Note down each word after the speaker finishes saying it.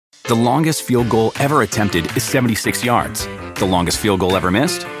The longest field goal ever attempted is 76 yards. The longest field goal ever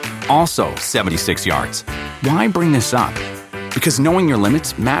missed? Also 76 yards. Why bring this up? Because knowing your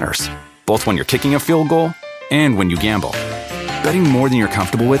limits matters, both when you're kicking a field goal and when you gamble. Betting more than you're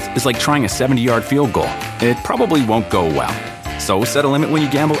comfortable with is like trying a 70-yard field goal. It probably won't go well. So set a limit when you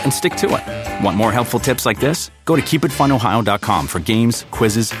gamble and stick to it. Want more helpful tips like this? Go to keepitfunohio.com for games,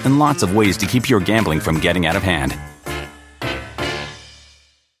 quizzes, and lots of ways to keep your gambling from getting out of hand.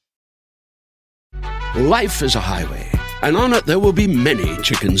 Life is a highway, and on it there will be many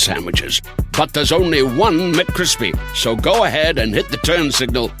chicken sandwiches. But there's only one McCrispy. So go ahead and hit the turn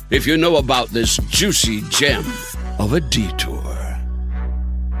signal if you know about this juicy gem of a detour.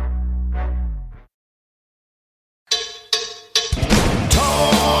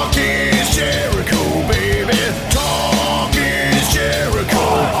 Talk is Jericho, baby. Talk is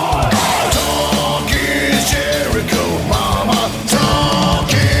Jericho. Talk is Jericho, mama. Talk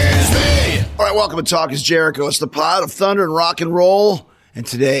is me. All right, welcome to Talk is Jericho. It's the pod of thunder and rock and roll. And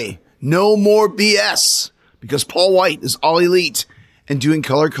today, no more BS, because Paul White is all elite and doing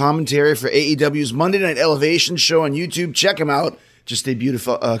color commentary for AEW's Monday Night Elevation show on YouTube. Check him out. Just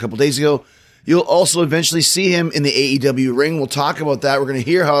debuted a couple days ago. You'll also eventually see him in the AEW ring. We'll talk about that. We're going to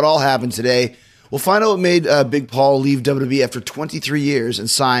hear how it all happened today. We'll find out what made Big Paul leave WWE after 23 years and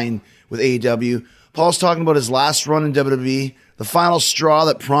sign with AEW. Paul's talking about his last run in WWE, the final straw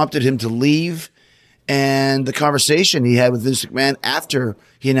that prompted him to leave, and the conversation he had with Vince McMahon after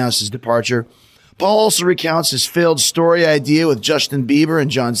he announced his departure. Paul also recounts his failed story idea with Justin Bieber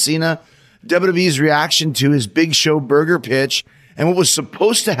and John Cena, WWE's reaction to his Big Show burger pitch, and what was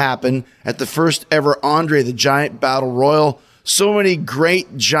supposed to happen at the first ever Andre the Giant Battle Royal. So many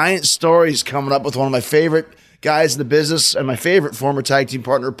great giant stories coming up with one of my favorite guys in the business and my favorite former tag team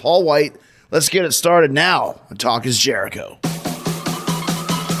partner, Paul White. Let's get it started now on Talk is Jericho.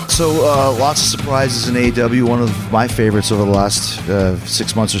 So lots of surprises in AEW. One of my favorites over the last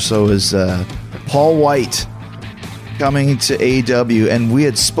 6 months or so is Paul White coming to AEW. And we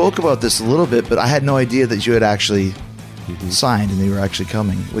had spoke about this a little bit, but I had no idea that you had actually signed and they were actually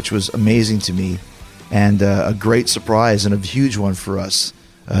coming, which was amazing to me and a great surprise and a huge one for us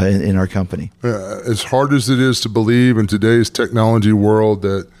in our company. As hard as it is to believe in today's technology world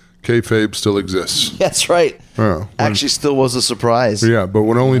that kayfabe still exists. That's right. Actually still was a surprise. Yeah, but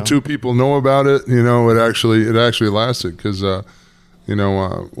when only two people know about it, it actually lasted because,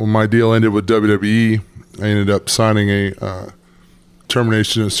 when my deal ended with WWE, I ended up signing a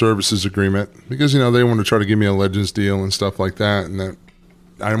termination of services agreement because, they wanted to try to give me a Legends deal and stuff like that, and that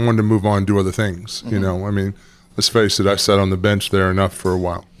I wanted to move on and do other things. Mm-hmm. Let's face it, I sat on the bench there enough for a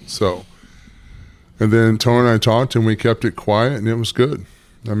while. So, and then Tony and I talked and we kept it quiet and it was good.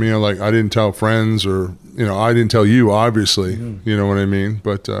 I didn't tell friends or, I didn't tell you, obviously, mm-hmm. You know what I mean?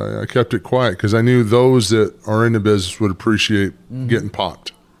 But I kept it quiet because I knew those that are in the business would appreciate mm-hmm. getting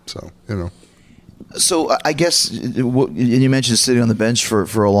popped. So, So I guess, and you mentioned sitting on the bench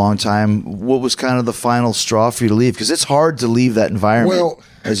for a long time. What was kind of the final straw for you to leave? Because it's hard to leave that environment,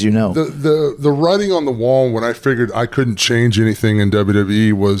 as you know. The writing on the wall when I figured I couldn't change anything in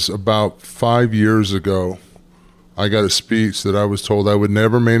WWE was about 5 years ago. I got a speech that I was told I would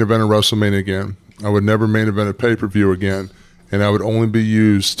never main event a WrestleMania again. I would never main event a pay-per-view again. And I would only be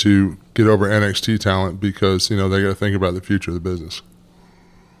used to get over NXT talent because, they got to think about the future of the business.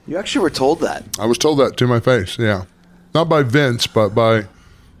 You actually were told that. I was told that to my face, yeah. Not by Vince, but by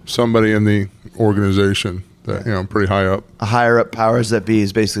somebody in the organization that, pretty high up. A higher up powers that be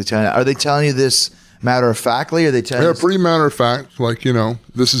is basically telling you. Are they telling you this matter-of-factly? Or are they telling you? Yeah, pretty matter-of-fact. Like,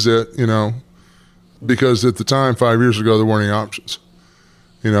 this is it, Because at the time, 5 years ago, there weren't any options.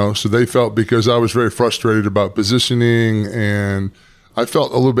 So they felt because I was very frustrated about positioning and I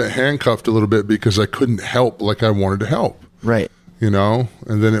felt a little bit handcuffed a little bit because I couldn't help like I wanted to help. Right. And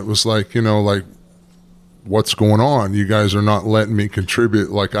then it was like, what's going on? You guys are not letting me contribute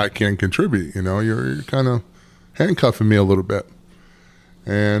like I can contribute. You're kind of handcuffing me a little bit.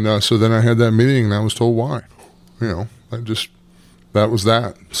 And so then I had that meeting and I was told why. That was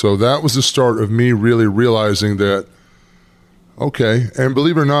that. So that was the start of me really realizing that, okay, and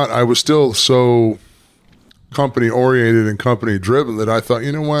believe it or not, I was still so company-oriented and company-driven that I thought,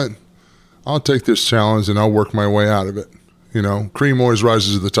 you know what, I'll take this challenge and I'll work my way out of it. Cream always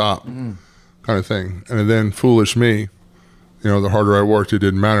rises to the top kind of thing. And then foolish me, the harder I worked, it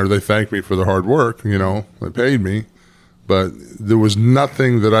didn't matter. They thanked me for the hard work, they paid me. But there was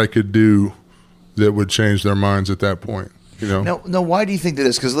nothing that I could do that would change their minds at that point. Now, why do you think that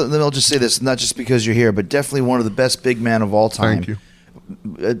is? Because I'll just say this, not just because you're here, but definitely one of the best big men of all time. Thank you.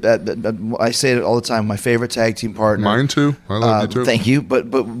 I say it all the time. My favorite tag team partner. Mine too. I love you too. Thank you.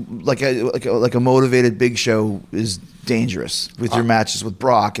 But like a motivated Big Show is dangerous with your matches with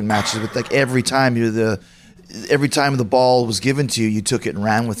Brock and matches with like every time the ball was given to you, you took it and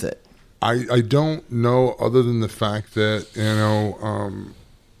ran with it. I don't know, other than the fact that,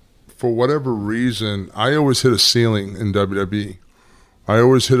 for whatever reason, I always hit a ceiling in WWE. I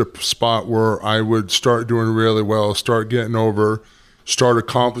always hit a spot where I would start doing really well, start getting over, start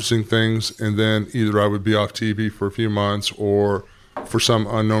accomplishing things, and then either I would be off TV for a few months, or for some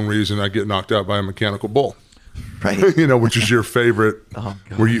unknown reason I get knocked out by a mechanical bull. Right. Which is your favorite,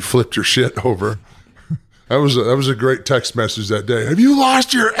 where you flipped your shit over. That was a great text message that day. Have you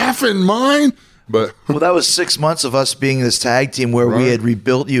lost your effing mind? But well, that was 6 months of us being this tag team where we had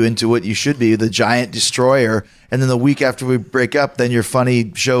rebuilt you into what you should be, the giant destroyer. And then the week after we break up, then you're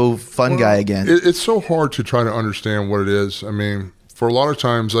fun guy again. It's so hard to try to understand what it is. I mean, for a lot of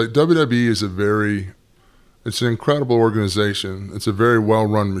times, like WWE is it's an incredible organization. It's a very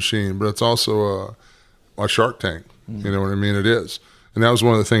well-run machine, but it's also a Shark Tank. You know what I mean? It is. And that was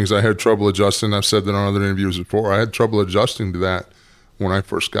one of the things I had trouble adjusting. I've said that on other interviews before. I had trouble adjusting to that when I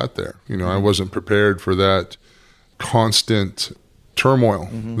first got there. I wasn't prepared for that constant turmoil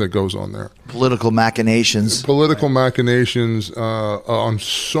that goes on there. Political machinations on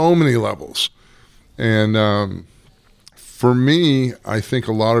so many levels. And for me, I think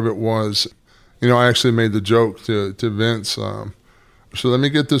a lot of it was, I actually made the joke to Vince. So let me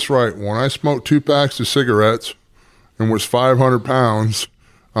get this right. When I smoked 2 packs of cigarettes and was 500 pounds,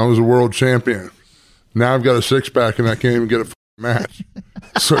 I was a world champion. Now I've got a 6-pack and I can't even get a match.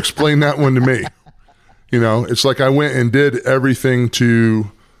 So explain that one to me. It's like I went and did everything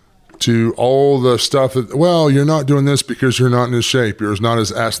to all the stuff that, well, you're not doing this because you're not in this shape. You're not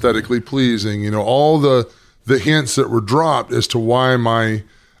as aesthetically pleasing. All the hints that were dropped as to why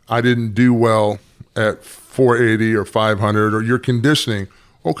I didn't do well at 480 or 500 or your conditioning.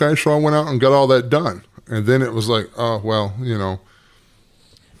 Okay, so I went out and got all that done. And then it was like, oh, well,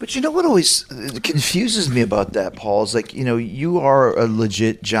 But what always confuses me about that, Paul, is like, you are a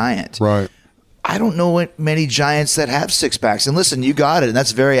legit giant. Right. I don't know many giants that have 6-packs. And listen, you got it, and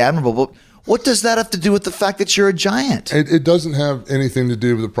that's very admirable. But what does that have to do with the fact that you're a giant? It doesn't have anything to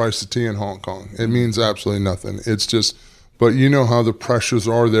do with the price of tea in Hong Kong. It means absolutely nothing. It's just, but you know how the pressures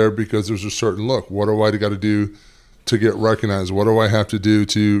are there because there's a certain look. What do I got to do to get recognized? What do I have to do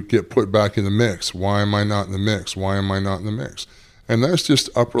to get put back in the mix? Why am I not in the mix? Why am I not in the mix? And that's just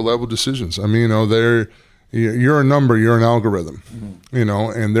upper level decisions. I mean, you're a number, you're an algorithm,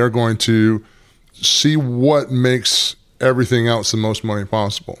 and they're going to see what makes everything else the most money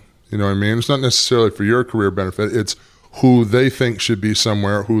possible. You know what I mean? It's not necessarily for your career benefit. It's who they think should be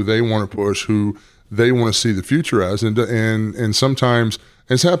somewhere, who they want to push, who they want to see the future as. And sometimes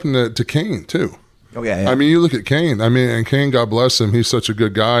it's happened to Kane too. Oh, yeah. I mean, you look at Kane. I mean, and Kane, God bless him, he's such a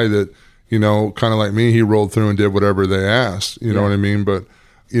good guy that, kind of like me, he rolled through and did whatever they asked. You know what I mean? But,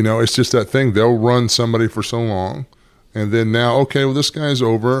 it's just that thing. They'll run somebody for so long. And then now, okay, well, this guy's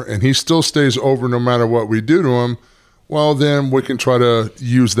over, and he still stays over no matter what we do to him. Well, then we can try to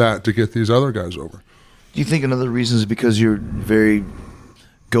use that to get these other guys over. Do you think another reason is because you're very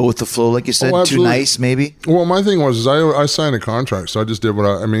go with the flow, like you said, too nice, maybe? Well, my thing was I signed a contract, so I just did what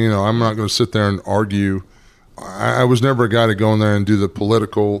I'm not going to sit there and argue. I was never a guy to go in there and do the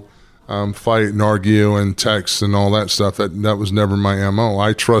political fight and argue and text and all that stuff. That was never my MO.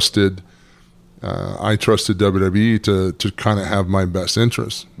 I trusted WWE to kind of have my best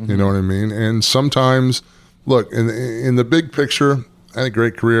interests. You know what I mean? And sometimes, look, in the big picture, I had a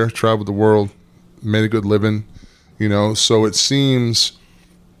great career, traveled the world, made a good living, so it seems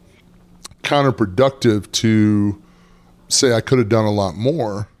counterproductive to say I could have done a lot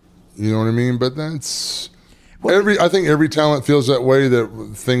more. You know what I mean? But that's I think every talent feels that way,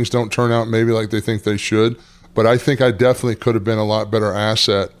 that things don't turn out maybe like they think they should. But I think I definitely could have been a lot better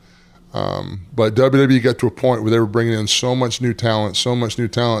asset. But WWE got to a point where they were bringing in so much new talent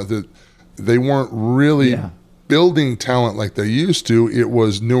that they weren't really building talent like they used to. It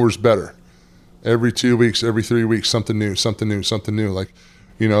was newer's better. Every 2 weeks, every 3 weeks, something new. Like,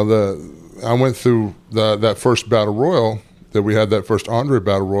 I went through that first Battle Royal that we had, that first Andre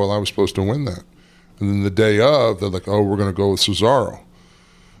Battle Royal. I was supposed to win that. And then the day of, they're like, oh, we're going to go with Cesaro.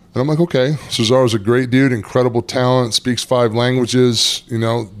 And I'm like, okay, Cesaro's a great dude, incredible talent, speaks 5 languages.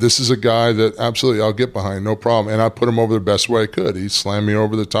 This is a guy that absolutely I'll get behind, no problem. And I put him over the best way I could. He slammed me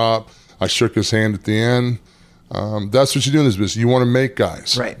over the top. I shook his hand at the end. That's what you do in this business. You want to make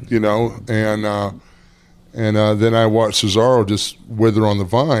guys, right? And then I watched Cesaro just wither on the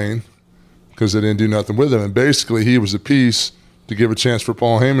vine because they didn't do nothing with him. And basically, he was a piece to give a chance for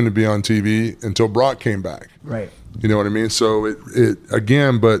Paul Heyman to be on TV until Brock came back. Right. You know what I mean? So it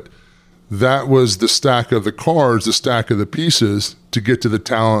again, but that was the stack of the cards, the stack of the pieces to get to the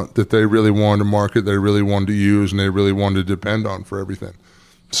talent that they really wanted to market, they really wanted to use, and they really wanted to depend on for everything.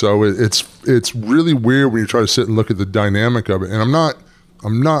 So it's really weird when you try to sit and look at the dynamic of it. And I'm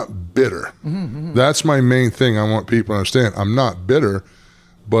not bitter. Mm-hmm. That's my main thing. I want people to understand. I'm not bitter,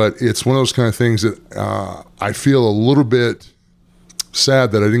 but it's one of those kind of things that I feel a little bit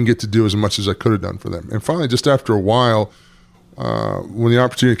sad that I didn't get to do as much as I could have done for them. And finally, just after a while, when the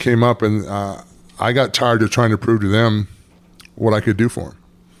opportunity came up, and I got tired of trying to prove to them what I could do for them.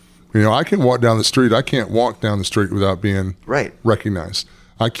 You know, I can walk down the street. I can't walk down the street without being recognized.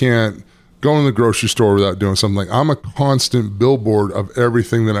 I can't go in the grocery store without doing something. Like, I'm a constant billboard of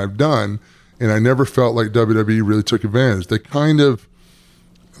everything that I've done, and I never felt like WWE really took advantage. They kind of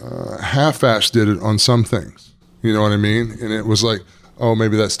half-assed did it on some things. You know what I mean? And it was like, oh,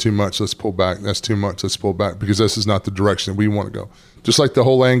 maybe that's too much, let's pull back. That's too much, let's pull back, because this is not the direction we want to go. Just like the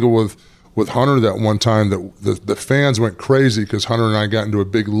whole angle with Hunter that one time, that the fans went crazy because Hunter and I got into a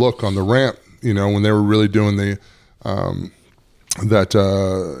big look on the ramp, you know, when they were really doing the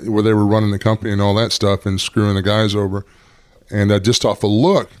where they were running the company and all that stuff and screwing the guys over. And just off a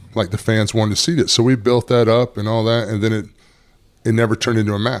look, like the fans wanted to see it. So we built that up and all that, and then it never turned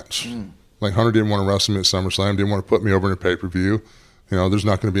into a match. Like, Hunter didn't want to wrestle me at SummerSlam, didn't want to put me over in a pay-per-view. You know, there's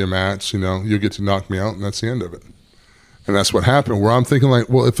not going to be a match, you know, you'll get to knock me out, and that's the end of it. And that's what happened, where I'm thinking like,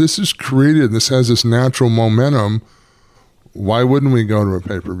 well, if this is created and this has this natural momentum, why wouldn't we go to a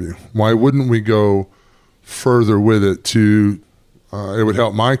pay-per-view? Why wouldn't we go further with it to, it would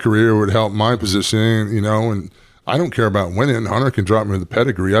help my career, it would help my positioning, you know, and I don't care about winning. Hunter can drop me with a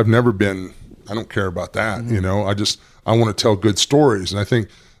pedigree. I don't care about that, you know. I want to tell good stories, and I think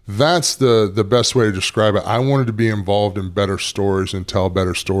that's the best way to describe it. I wanted to be involved in better stories and tell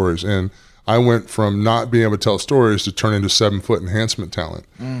better stories. And I went from not being able to tell stories to turn into 7-foot enhancement talent.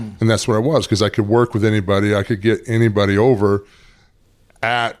 And that's what I was, because I could work with anybody. I could get anybody over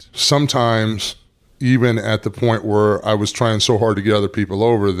at sometimes even at the point where I was trying so hard to get other people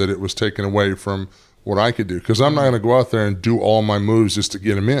over that it was taken away from what I could do. Because I'm not going to go out there and do all my moves just to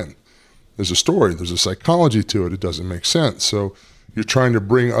get them in. There's a story. There's a psychology to it. It doesn't make sense. So you're trying to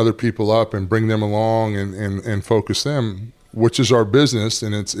bring other people up and bring them along and focus them, which is our business,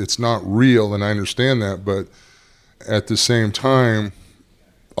 and it's not real, and I understand that. But at the same time,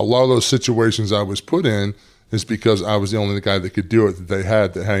 a lot of those situations I was put in is because I was the only guy that could do it, that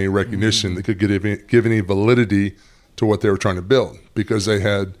had any recognition, that could give any validity to what they were trying to build, because they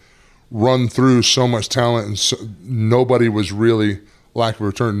had run through so much talent, and nobody was really, lack of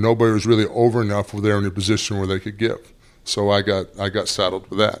return, nobody was really over enough where they were in a position where they could give. So I got saddled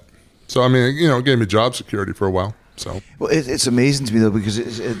with that. So, I mean, you know, it gave me job security for a while. So, well, it's amazing to me, though,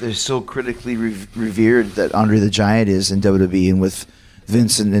 because they're so critically revered that Andre the Giant is in WWE, and with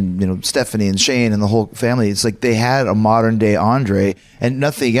Vince and you know, Stephanie and Shane and the whole family. It's like they had a modern day Andre, and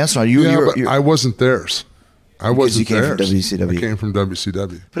nothing against him. But I wasn't theirs. I wasn't theirs. From WCW. I came from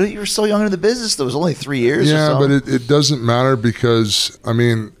WCW. But you were so young in the business, though. It was only 3 years. Yeah, or so. but it doesn't matter, because, I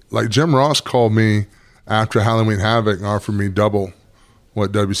mean, like Jim Ross called me after Halloween Havoc and offered me double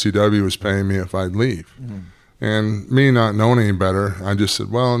what WCW was paying me if I'd leave. And me not knowing any better, I just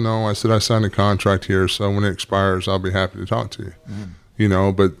said, well, no. I said, I signed a contract here, so when it expires, I'll be happy to talk to you. You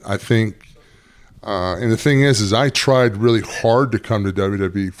know, but I think, and the thing is I tried really hard to come to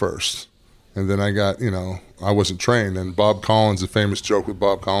WWE first. And then I got, you know, I wasn't trained. And Bob Collins, the famous joke with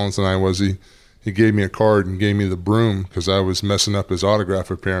Bob Collins and I was he gave me a card and gave me the broom because I was messing up his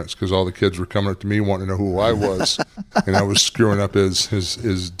autograph appearance, because all the kids were coming up to me wanting to know who I was. And I was screwing up his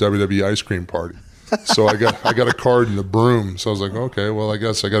WWE ice cream party. So I got a card and the broom. So I was like, okay, well, I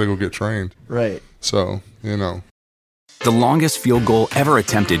guess I got to go get trained. Right. So, you know. The longest field goal ever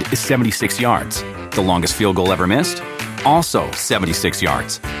attempted is 76 yards. The longest field goal ever missed? Also 76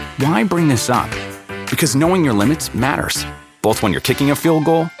 yards. Why bring this up? Because knowing your limits matters, both when you're kicking a field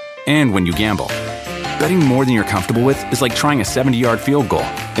goal and when you gamble. Betting more than you're comfortable with is like trying a 70-yard field goal.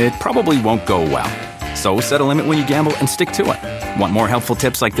 It probably won't go well. So set a limit when you gamble and stick to it. Want more helpful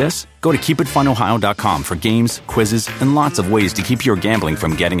tips like this? Go to keepitfunohio.com for games, quizzes, and lots of ways to keep your gambling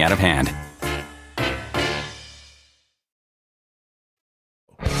from getting out of hand.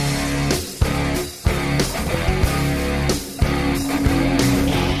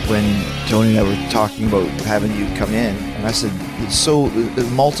 When Tony and I were talking about having you come in, and I said, it's so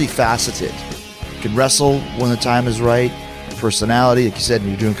multifaceted. You can wrestle when the time is right, personality, like you said, and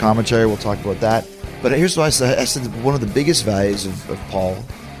you're doing commentary, we'll talk about that. But here's what I said. I said one of the biggest values of Paul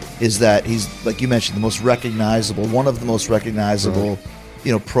is that he's, like you mentioned, the most recognizable, one of the most recognizable,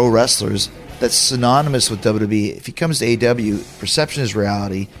 pro wrestlers that's synonymous with WWE. If he comes to AEW, perception is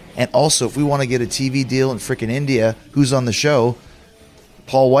reality. And also, if we want to get a TV deal in frickin' India, who's on the show?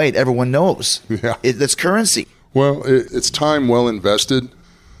 Paul White, everyone knows. Yeah. That's currency. Well, it's time well invested,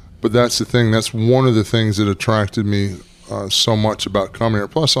 but that's the thing. That's one of the things that attracted me so much about coming here.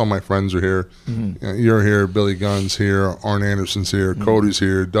 Plus, all my friends are here. You're here, Billy Gunn's here, Arn Anderson's here, Cody's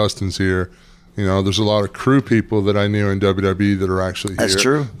here, Dustin's here. There's a lot of crew people that I knew in WWE that are actually here. That's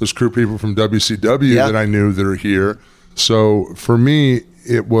true. There's crew people from WCW that I knew that are here. So for me,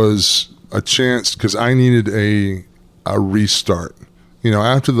 it was a chance because I needed a restart.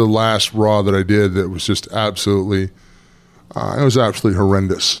 After the last Raw that I did, that was just absolutely, it was absolutely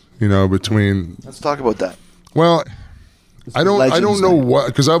horrendous. Between. Let's talk about that. Well, I don't know man. what,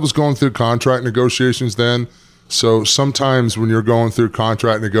 because I was going through contract negotiations then. So sometimes when you're going through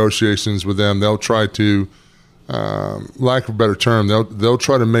contract negotiations with them, they'll try to, lack of a better term, they'll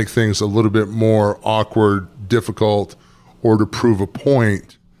try to make things a little bit more awkward, difficult, or to prove a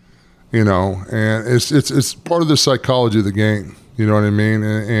point. And it's part of the psychology of the game. You know what I mean?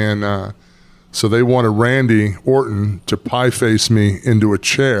 And so they wanted Randy Orton to pie face me into a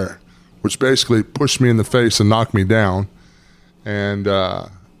chair, which basically pushed me in the face and knocked me down. And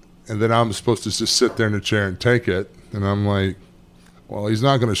then I'm supposed to just sit there in the chair and take it. And I'm like, well, he's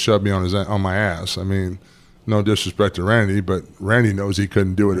not going to shove me on my ass. I mean, no disrespect to Randy, but Randy knows he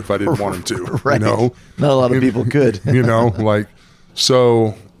couldn't do it if I didn't want him to. Right. Not a lot of people could.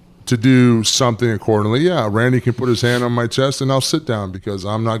 So to do something accordingly, Randy can put his hand on my chest and I'll sit down because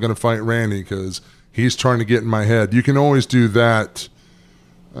I'm not going to fight Randy because he's trying to get in my head. You can always do that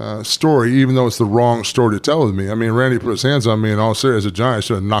story, even though it's the wrong story to tell with me. I mean, Randy put his hands on me and all serious, as a giant, I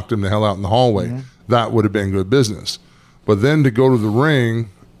should have knocked him the hell out in the hallway. That would have been good business. But then to go to the ring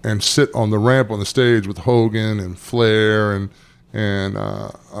and sit on the ramp on the stage with Hogan and Flair and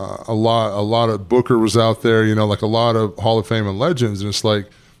a lot of Booker was out there, like a lot of Hall of Fame and legends, and it's like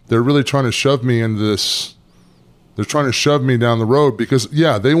they're really trying to shove me into this. They're trying to shove me down the road because,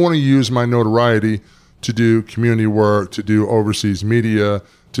 they want to use my notoriety to do community work, to do overseas media,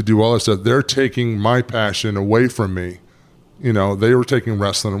 to do all that stuff. They're taking my passion away from me. They were taking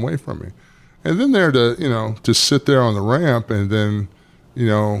wrestling away from me. And then there to sit there on the ramp and then,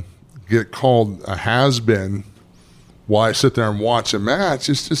 get called a has-been while I sit there and watch a match.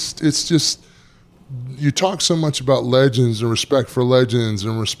 It's just, you talk so much about legends and respect for legends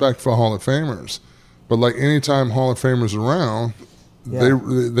and respect for Hall of Famers. But like anytime Hall of Famers are around,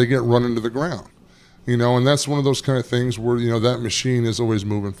 they get run into the ground. And that's one of those kind of things where, that machine is always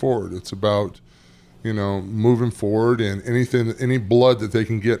moving forward. It's about, moving forward, and any blood that they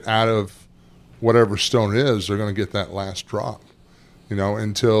can get out of whatever stone it is, they're going to get that last drop,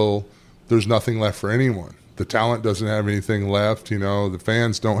 until there's nothing left for anyone. The talent doesn't have anything left, the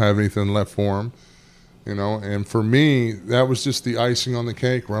fans don't have anything left for them, and for me, that was just the icing on the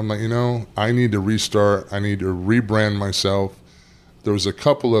cake where I'm like, I need to restart. I need to rebrand myself. There was a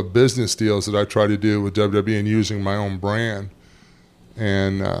couple of business deals that I tried to do with WWE and using my own brand.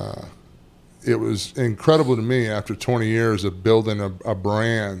 And it was incredible to me after 20 years of building a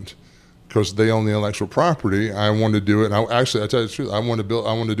brand, because they own the intellectual property. I wanted to do it. And I tell you the truth, I wanted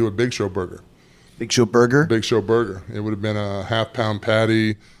to do a Big Show burger. Big Show burger? Big Show burger. It would have been a half-pound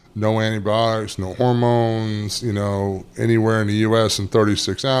patty, no antibiotics, no hormones, anywhere in the U.S. in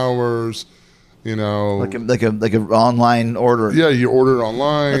 36 hours. Like an online order. Yeah, you order it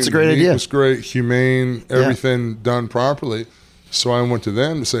online. That's a great Meat idea. was great, humane, everything done properly. So I went to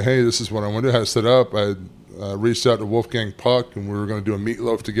them to say, hey, this is what I want to do. I had it set up. I reached out to Wolfgang Puck, and we were going to do a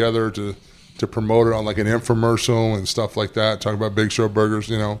meatloaf together to promote it on like an infomercial and stuff like that, talk about Big Show burgers,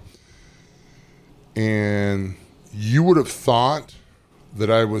 And you would have thought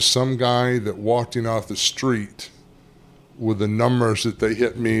that I was some guy that walked in off the street with the numbers that they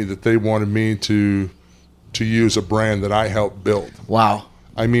hit me, that they wanted me to use a brand that I helped build. Wow.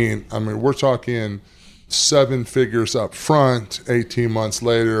 I mean, we're talking 7 figures up front, 18 months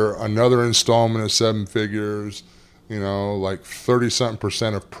later, another installment of 7 figures, like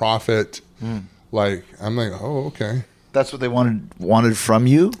 30-something% of profit. Like, I'm like, oh, okay. That's what they wanted from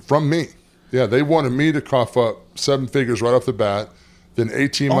you? From me. Yeah, they wanted me to cough up 7 figures right off the bat. Then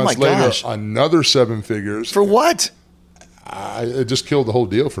 18 months later, another 7 figures. For what? It just killed the whole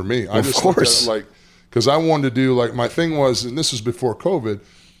deal for me. I just looked at it because I wanted to do, my thing was, and this was before COVID,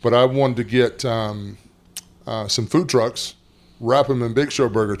 but I wanted to get some food trucks, wrap them in Big Show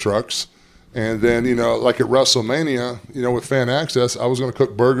burger trucks, and then, like at WrestleMania, with fan access, I was going to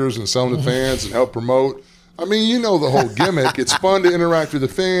cook burgers and sell them to fans and help promote. I mean, you know the whole gimmick. It's fun to interact with the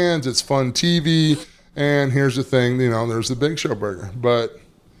fans. It's fun TV. And here's the thing, there's the Big Show burger. But,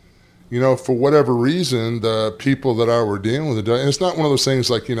 for whatever reason, the people that I were dealing with, and it's not one of those things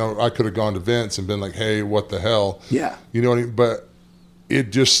like, I could have gone to Vince and been like, hey, what the hell? Yeah. You know what I mean? But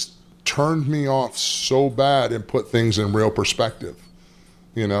it just turned me off so bad and put things in real perspective.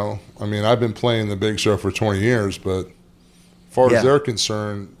 I mean, I've been playing the Big Show for 20 years, but as far as they're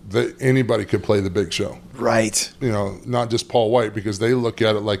concerned, anybody could play the Big Show. Right. Not just Paul White, because they look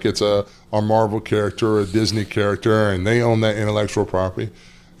at it like it's a Marvel character or a Disney character, and they own that intellectual property.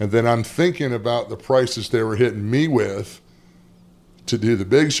 And then I'm thinking about the prices they were hitting me with to do the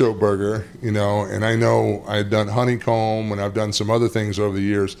Big Show burger, and I know I had done Honeycomb and I've done some other things over the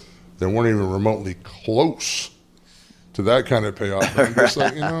years that weren't even remotely close to that kind of payoff. I'm just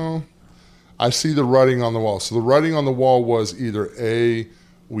like, I see the writing on the wall. So the writing on the wall was either A,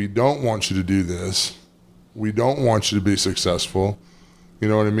 we don't want you to do this. We don't want you to be successful. You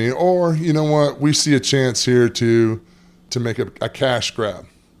know what I mean? Or, you know what? We see a chance here to make a cash grab.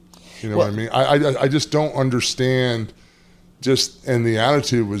 You know what I mean? I just don't understand. And the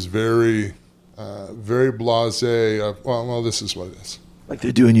attitude was very, very blasé of, well, this is what it is. Like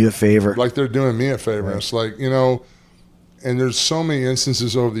they're doing you a favor. Like they're doing me a favor. Right. It's like, and there's so many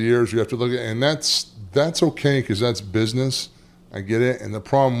instances over the years you have to look at, and that's okay because that's business. I get it. And the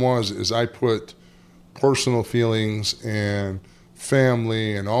problem is I put personal feelings and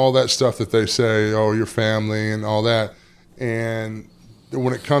family and all that stuff that they say, oh, your family and all that. And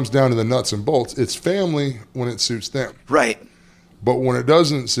when it comes down to the nuts and bolts, it's family when it suits them. Right. But when it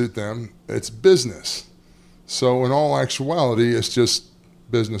doesn't suit them, it's business. So in all actuality, it's just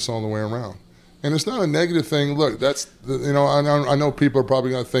business all the way around. And it's not a negative thing. Look, that's, I know people are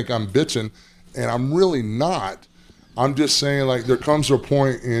probably going to think I'm bitching, and I'm really not. I'm just saying, like, there comes a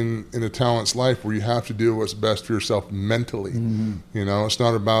point in a talent's life where you have to do what's best for yourself mentally. Mm-hmm. It's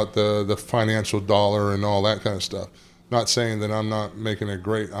not about the financial dollar and all that kind of stuff. Not saying that I'm not making it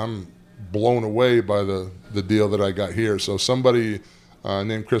great. I'm blown away by the deal that I got here. So somebody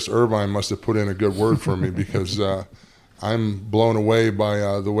named Chris Irvine must have put in a good word for me because I'm blown away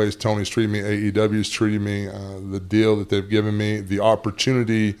by the ways Tony's treated me, AEW's treated me, the deal that they've given me, the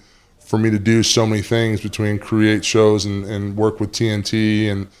opportunity for me to do so many things between create shows and work with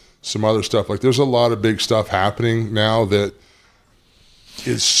TNT and some other stuff. Like there's a lot of big stuff happening now that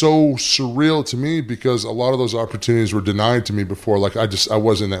is so surreal to me because a lot of those opportunities were denied to me before. Like I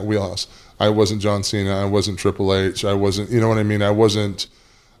wasn't in that wheelhouse. I wasn't John Cena. I wasn't Triple H. I wasn't, you know what I mean? I wasn't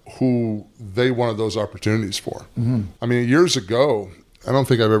who they wanted those opportunities for. Mm-hmm. I mean, years ago, I don't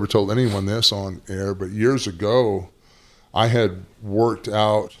think I've ever told anyone this on air, but years ago, I had worked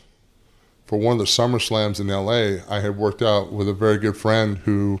out for one of the SummerSlams in LA. I had worked out with a very good friend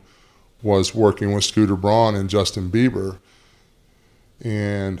who was working with Scooter Braun and Justin Bieber.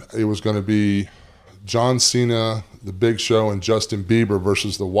 And it was going to be John Cena, The Big Show, and Justin Bieber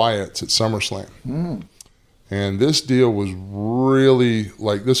versus the Wyatts at SummerSlam. Mm. And this deal was really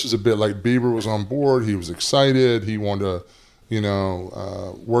this was a bit like Bieber was on board. He was excited. He wanted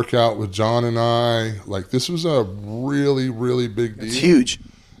to, work out with John and I. Like this was a really, really big deal. It's huge.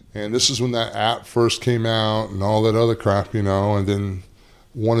 And this is when that app first came out and all that other crap, and then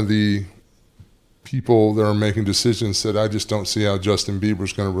one of the people that are making decisions said, I just don't see how Justin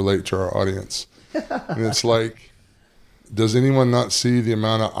Bieber's going to relate to our audience. And it's like, does anyone not see the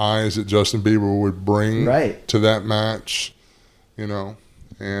amount of eyes that Justin Bieber would bring to that match?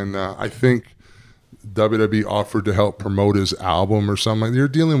 And I think WWE offered to help promote his album or something. You're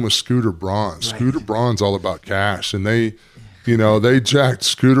dealing with Scooter Braun. Right. Scooter Braun's all about cash. And they jacked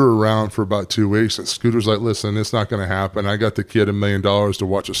Scooter around for about 2 weeks. And Scooter's like, listen, it's not going to happen. I got the kid $1 million to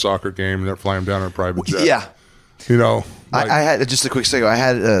watch a soccer game and they're flying him down in a private jet. Yeah. I had, just a quick second, I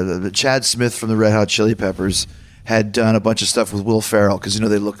had Chad Smith from the Red Hot Chili Peppers had done a bunch of stuff with Will Ferrell because,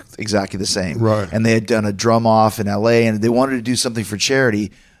 they look exactly the same. Right. And they had done a drum off in L.A. and they wanted to do something for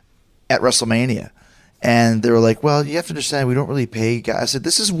charity at WrestleMania. And they were like, well, you have to understand, we don't really pay guys. I said,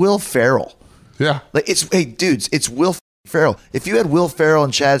 this is Will Ferrell. Yeah. Like, it's Will Ferrell. If you had Will Ferrell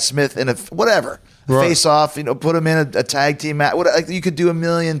and Chad Smith in a face off, put them in a tag team match, you could do a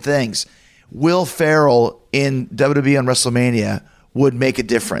million things. Will Ferrell in WWE on WrestleMania would make a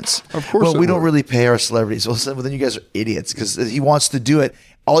difference. Of course. Well, we don't really pay our celebrities. Well, then you guys are idiots because he wants to do it.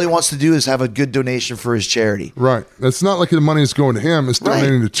 All he wants to do is have a good donation for his charity. Right. It's not like the money is going to him. It's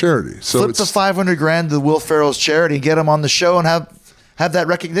donating to charity. So flip the $500,000 to Will Ferrell's charity, get him on the show, and have that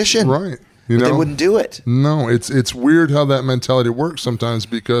recognition. Right. But they wouldn't do it. No, it's weird how that mentality works sometimes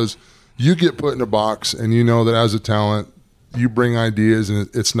because you get put in a box and you know that as a talent, you bring ideas and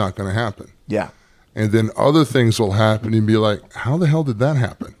it's not going to happen. Yeah. and then other things will happen and be like, how the hell did that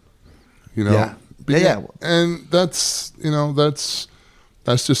happen? You know? Yeah. Yeah. And that's, you know, that's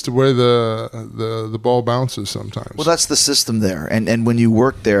just the way the ball bounces sometimes. Well, that's the system there, and when you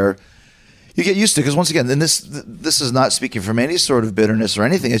work there, you get used to it. Because once again, and this is not speaking from any sort of bitterness or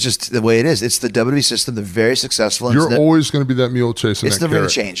anything. It's just the way it is. It's the WWE system. They're very successful. And You're always going to be that mule chasing. It's that never going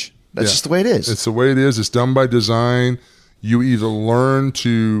carrot. to change. That's just the way it is. It's the way it is. It's done by design. You either learn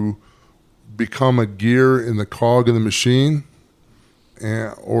to become a gear in the cog of the machine,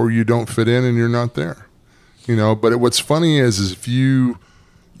 or you don't fit in and you're not there. You know. But what's funny is if you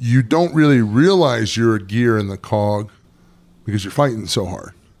don't really realize you're a gear in the cog because you're fighting so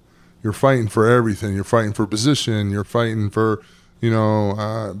hard. You're fighting for everything. You're fighting for position. You're fighting for, you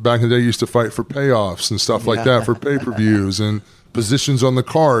know, back in the day you used to fight for payoffs and stuff like that for pay-per-views and positions on the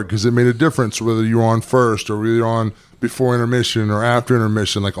card because it made a difference whether you were on first or whether you were on before intermission or after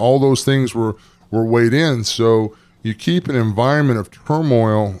intermission. Like all those things were weighed in. So you keep an environment of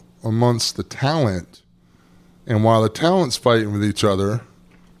turmoil amongst the talent. And while the talent's fighting with each other,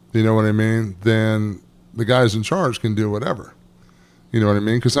 you know what I mean, then the guys in charge can do whatever. You know what I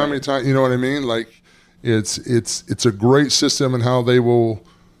mean? Because how many times, you know what I mean? Like, it's a great system and how they will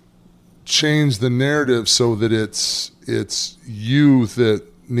change the narrative so that it's you that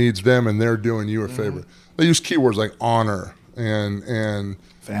needs them and they're doing you a favor. They use keywords like honor and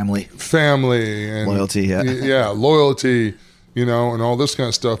family and loyalty, loyalty, you know, and all this kind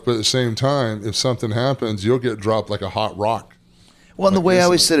of stuff. But at the same time, if something happens, you'll get dropped like a hot rock. Well, and the way I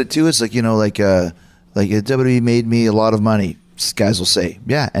always said it too is like, you know, like WWE made me a lot of money. Guys will say,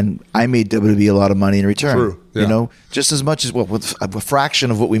 yeah, and I made WWE a lot of money in return. True, yeah. You know, just as much as with a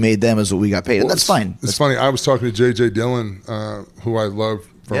fraction of what we made them is what we got paid, and that's fine. It's funny. I was talking to J.J. Dillon, who I loved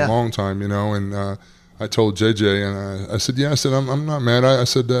for a long time, you know, and I told J.J. and I said, yeah, I said I'm not mad. I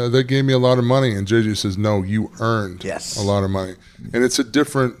said they gave me a lot of money, and J.J. says, no, you earned a lot of money, and it's a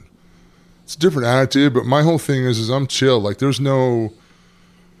different attitude. But my whole thing is I'm chill. Like there's no.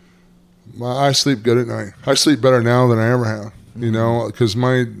 I sleep good at night. I sleep better now than I ever have. You know, because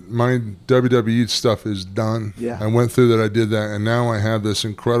my WWE stuff is done. Yeah. I went through that. I did that, and now I have this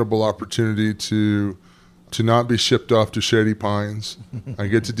incredible opportunity to not be shipped off to Shady Pines. I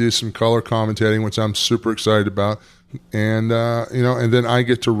get to do some color commentating, which I'm super excited about, and you know, and then I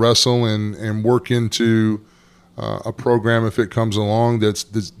get to wrestle and work into a program if it comes along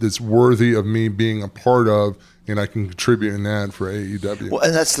that's worthy of me being a part of. And I can contribute in that for AEW. Well,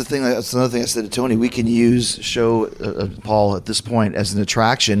 and that's the thing. That's another thing I said to Tony. We can use Paul at this point as an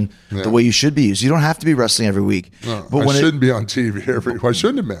attraction, the way you should be used. You don't have to be wrestling every week. No, but I shouldn't be on TV every. I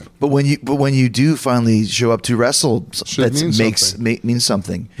shouldn't have been. But when you do finally show up to wrestle, that means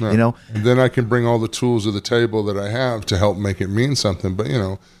something. No. You know. And then I can bring all the tools to the table that I have to help make it mean something. But you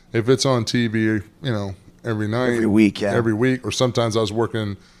know, if it's on TV, you know, every night, every week, or sometimes I was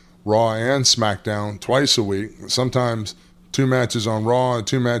working Raw and SmackDown twice a week. Sometimes 2 matches on Raw and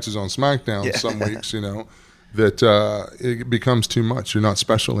 2 matches on SmackDown some weeks, you know, that it becomes too much. You're not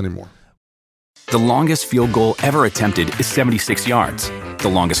special anymore. The longest field goal ever attempted is 76 yards. The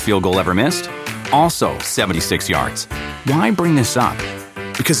longest field goal ever missed? Also 76 yards. Why bring this up?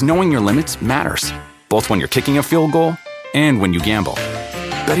 Because knowing your limits matters, both when you're kicking a field goal and when you gamble.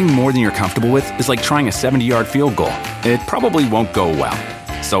 Betting more than you're comfortable with is like trying a 70-yard field goal. It probably won't go well.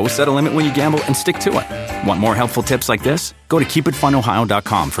 So set a limit when you gamble and stick to it. Want more helpful tips like this? Go to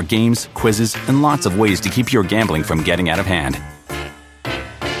keepitfunohio.com for games, quizzes, and lots of ways to keep your gambling from getting out of hand.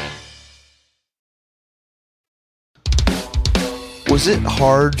 Was it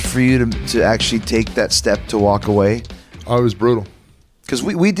hard for you to actually take that step to walk away? I was brutal. Because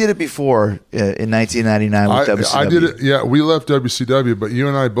we did it before in 1999 with WCW. I did it. Yeah, we left WCW, but you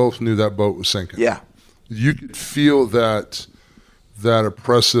and I both knew that boat was sinking. Yeah. You could feel that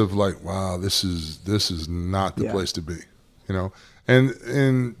oppressive, like, wow, this is not the place to be, you know.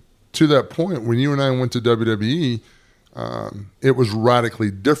 And to that point, when you and I went to WWE, it was radically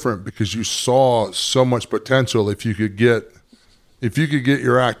different because you saw so much potential if you could get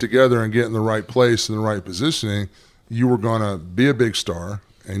your act together and get in the right place and the right positioning, you were going to be a big star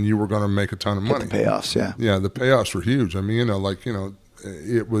and you were going to make a ton of money. The payoffs, yeah. Yeah, the payoffs were huge. I mean, you know, like, you know,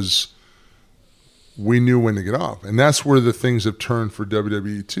 it was. We knew when to get off. And that's where the things have turned for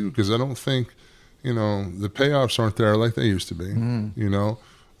WWE too, because I don't think, you know, the payoffs aren't there like they used to be. You know,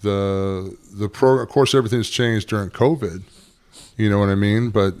 of course, everything's changed during COVID, you know what I mean?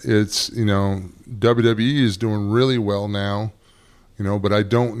 But it's, you know, WWE is doing really well now, you know, but I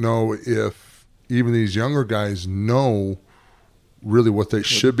don't know if even these younger guys know really what they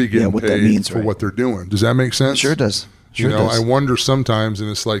should be getting paid for what they're doing. Does that make sense? Sure does. Sure you know, does. I wonder sometimes, and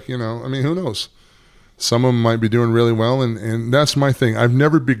it's like, you know, I mean, who knows? Some of them might be doing really well, and that's my thing. I've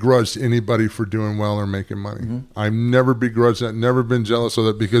never begrudged anybody for doing well or making money. I've never begrudged that, never been jealous of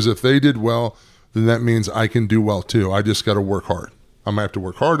that, because if they did well, then that means I can do well too. I just got to work hard. I might have to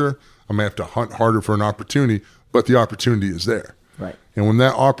work harder. I might have to hunt harder for an opportunity, but the opportunity is there. Right. And when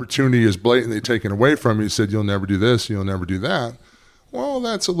that opportunity is blatantly taken away from you, said you'll never do this, you'll never do that, well,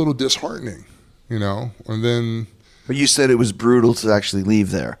 that's a little disheartening, and then... But you said it was brutal to actually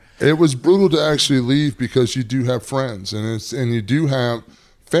leave there. It was brutal to actually leave because you do have friends and you do have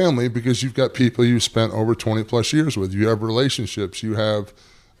family, because you've got people you spent over 20 plus years with. You have relationships. You have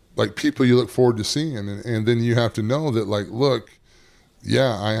like people you look forward to seeing. And then you have to know that, like, look,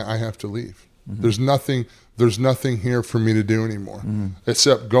 yeah, I have to leave. There's nothing here for me to do anymore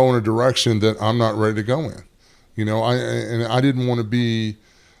except go in a direction that I'm not ready to go in. I didn't want to be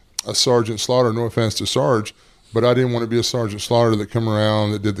a Sergeant Slaughter, no offense to Sarge, but I didn't want to be a Sergeant Slaughter that come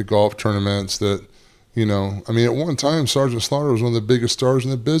around, that did the golf tournaments, that, at one time, Sergeant Slaughter was one of the biggest stars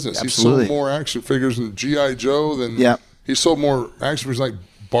in the business. Absolutely. He sold more action figures than G.I. Joe than, he sold more action figures like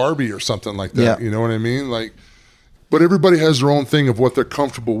Barbie or something like that. You know what I mean? Like, but everybody has their own thing of what they're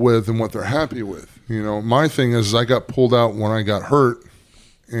comfortable with and what they're happy with. My thing is I got pulled out when I got hurt,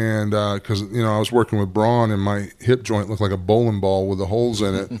 and because, I was working with Braun and my hip joint looked like a bowling ball with the holes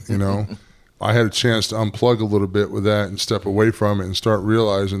in it, I had a chance to unplug a little bit with that and step away from it and start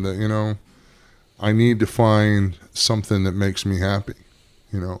realizing that, I need to find something that makes me happy,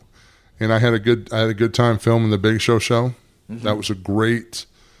 And I had a good time filming the Big Show show. That was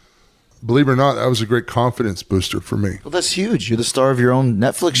believe it or not, that was a great confidence booster for me. Well, that's huge. You're the star of your own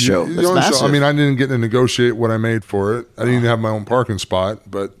Netflix show. That's massive. Show. I mean, I didn't get to negotiate what I made for it. I didn't even have my own parking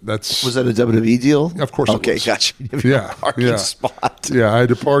spot, but that's... Was that a WWE deal? Of course it was. Okay, gotcha. Yeah. Parking spot. Yeah, I had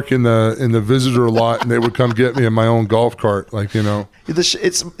to park in the visitor lot, and they would come get me in my own golf cart, like,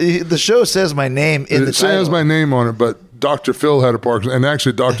 The show says my name in the title. It says my name on it, but Dr. Phil had a parking, and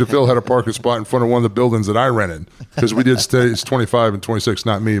actually Dr. Phil had a parking spot in front of one of the buildings that I rented, because we did stage 25 and 26,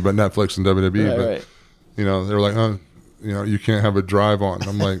 not me, but Netflix and WWE. Right. They were like, you can't have a drive on.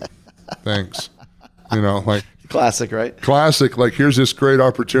 I'm like, thanks. Like classic, right? Classic. Like, here's this great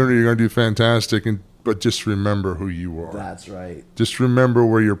opportunity. You're going to do fantastic, but just remember who you are. That's right. Just remember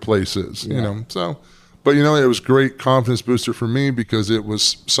where your place is. So, but it was great confidence booster for me, because it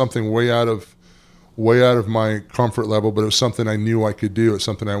was something way out of my comfort level, but it was something I knew I could do. It's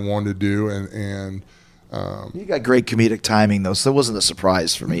something I wanted to do, and you got great comedic timing, though, so it wasn't a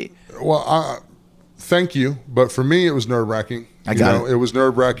surprise for me. Well, thank you, but for me, it was nerve-wracking. It was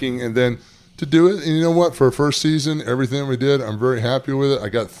nerve-wracking, and then to do it, and you know what? For a first season, everything we did, I'm very happy with it. I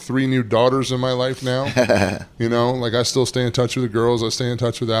got 3 new daughters in my life now. Like, I still stay in touch with the girls. I stay in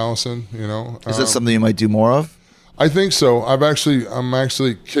touch with Allison. Is that something you might do more of? I think so. I'm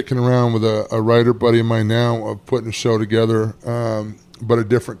actually kicking around with a writer buddy of mine now of putting a show together, but a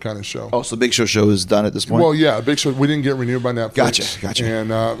different kind of show. Oh, so Big Show is done at this point? Well, yeah, Big Show. We didn't get renewed by Netflix. Gotcha. And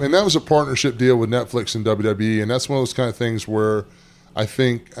that was a partnership deal with Netflix and WWE, and that's one of those kind of things where I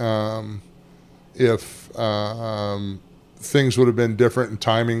think if things would have been different in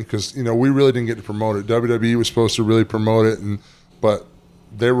timing, because we really didn't get to promote it. WWE was supposed to really promote it, but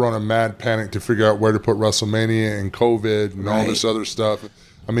they were on a mad panic to figure out where to put WrestleMania and COVID and all this other stuff.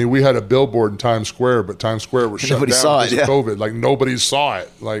 I mean, we had a billboard in Times Square, but Times Square was shut down because of COVID. Like, nobody saw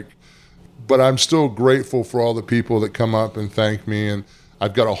it. But I'm still grateful for all the people that come up and thank me. And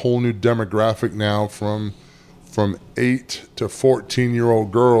I've got a whole new demographic now from 8 to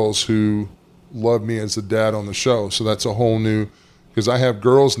 14-year-old girls who love me as a dad on the show. So that's a whole new... Because I have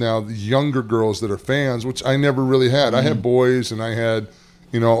girls now, the younger girls that are fans, which I never really had. I had boys and I had...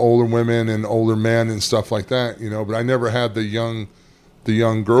 older women and older men and stuff like that, but I never had the young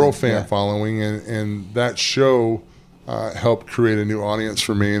girl fan following, and that show helped create a new audience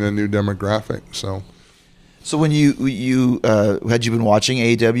for me and a new demographic. So when you had you been watching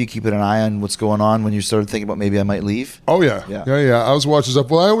AEW, keeping an eye on what's going on when you started thinking about maybe I might leave? Oh yeah. I was watching stuff.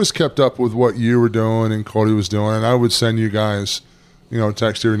 Well, I always kept up with what you were doing and Cody was doing, and I would send you guys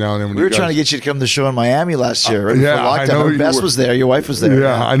text every now and then. When we were trying to get you to come to the show in Miami last year, right? Yeah, I know. Bess was there. Your wife was there.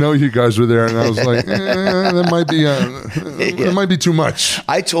 Yeah, I know you guys were there, and I was like, that might be too much.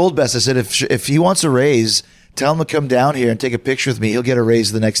 I told Bess, I said, if he wants a raise, tell him to come down here and take a picture with me. He'll get a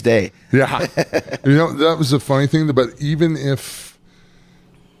raise the next day. Yeah, that was the funny thing. But even if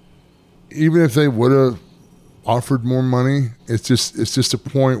they would have offered more money, it's just a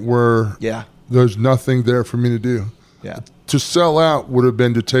point where there's nothing there for me to do. Yeah. To sell out would have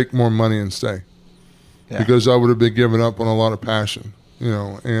been to take more money and stay, because I would have been giving up on a lot of passion,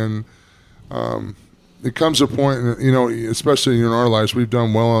 and it comes a point, you know, especially in our lives, we've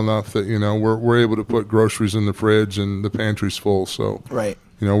done well enough that, you know, we're able to put groceries in the fridge and the pantry's full. So, Right.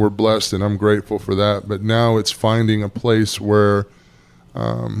 you know, we're blessed, and I'm grateful for that. But now it's finding a place where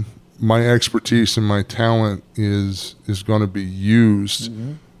my expertise and my talent is going to be used,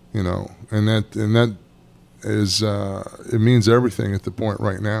 you know, and that is it means everything at the point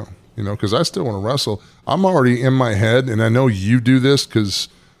right now, you know, because I still want to wrestle. I'm already in my head, and I know you do this because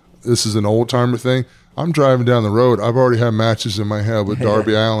this is an old timer thing. I'm driving down the road. I've already had matches in my head with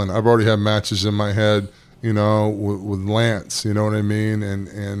Darby Allin. I've already had matches in my head, you know, with Lance, you know what I mean?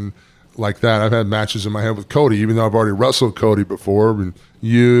 And like that. I've had matches in my head with Cody, even though I've already wrestled Cody before, and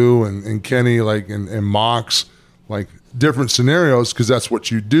you and Kenny, like, and Mox, like different scenarios, because that's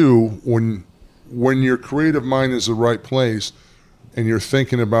what you do when your creative mind is the right place and you're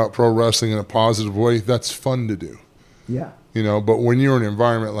thinking about pro wrestling in a positive way. That's fun to do. Yeah. You know, but when you're in an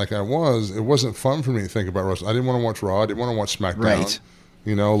environment like I was, it wasn't fun for me to think about wrestling. I didn't want to watch Raw. I didn't want to watch SmackDown. Right.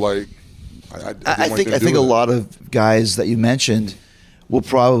 You know, like I think a lot of guys that you mentioned will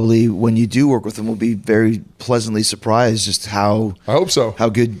probably, when you do work with them, will be very pleasantly surprised just how I hope so. How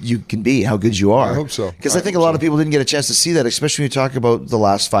good you can be, how good you are. I hope so. Because I think a lot of people didn't get a chance to see that, especially when you talk about the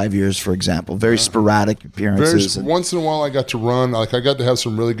last 5 years, for example. Very sporadic appearances. Once in a while, I got to run. Like, I got to have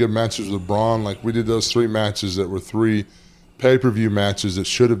some really good matches with Braun. Like, we did those 3 matches that were 3 pay-per-view matches that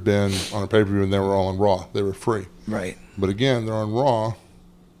should have been on a pay-per-view, and they were all on Raw. They were free. Right. But again, they're on Raw.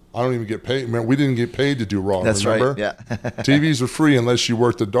 I don't even get paid. Man, we didn't get paid to do Raw. That's remember? right. Yeah. TVs are free unless you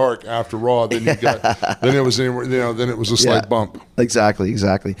worked the dark after Raw. Then you got. Then it was. You know. Then it was a slight bump. Exactly.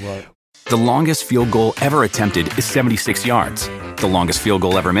 Right. The longest field goal ever attempted is 76 yards. The longest field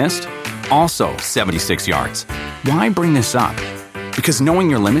goal ever missed? Also 76 yards. Why bring this up? Because knowing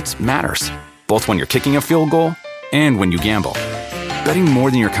your limits matters, both when you're kicking a field goal and when you gamble. Betting more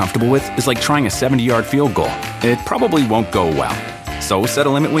than you're comfortable with is like trying a 70-yard field goal. It probably won't go well. So set a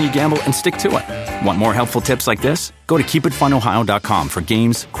limit when you gamble and stick to it. Want more helpful tips like this? Go to keepitfunohio.com for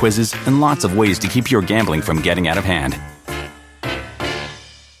games, quizzes, and lots of ways to keep your gambling from getting out of hand.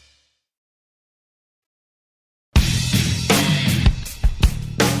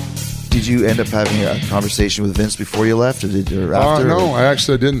 Did you end up having a conversation with Vince before you left, or after? No, I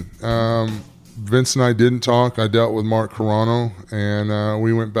actually didn't. Vince and I didn't talk. I dealt with Mark Carano, and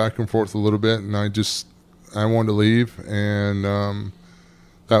we went back and forth a little bit, and I wanted to leave, and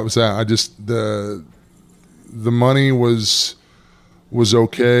that was that. I just the money was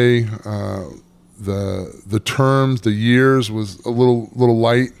okay. The terms, the years was a little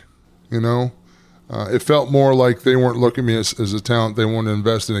light, you know. It felt more like they weren't looking at me as a talent they wanted to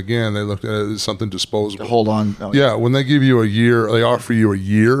invest in again. They looked at it as something disposable. Hold on. Oh, yeah, when they give you a year, they offer you a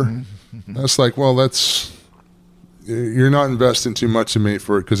year. That's like, well, you're not investing too much in me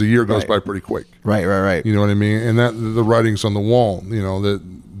for it, because a year goes by pretty quick. Right. You know what I mean? And that the writing's on the wall, you know, that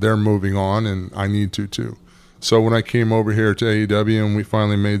they're moving on, and I need to too. So when I came over here to AEW and we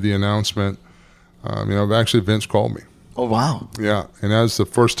finally made the announcement, you know, actually Vince called me. Oh, wow. Yeah, and that was the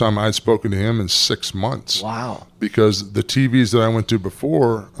first time I'd spoken to him in 6 months. Wow. Because the TVs that I went to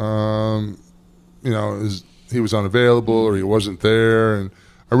before, you know, he was unavailable or he wasn't there, and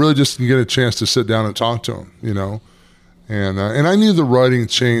I really just didn't get a chance to sit down and talk to him, you know. And I knew the writing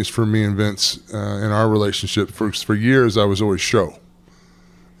changed for me and Vince in our relationship. For years, I was always Show,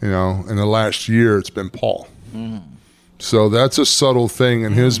 you know. In the last year, it's been Paul. So that's a subtle thing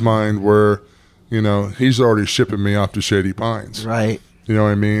in his mind where, you know, he's already shipping me off to Shady Pines. Right. You know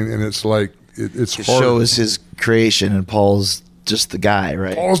what I mean? And it's like, it's hard. Show is his creation, and Paul's just the guy,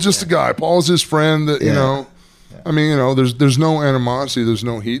 right? Paul's just the guy. Paul's his friend that, you know. I mean, you know, there's no animosity. There's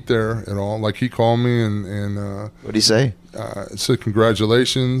no heat there at all. Like, he called me and What'd he say? Said,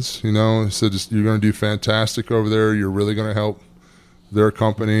 congratulations. You know, he said, you're going to do fantastic over there. You're really going to help their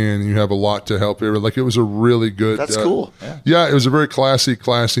company, and you have a lot to help here. Like, it was a really good. That's cool. Yeah, it was a very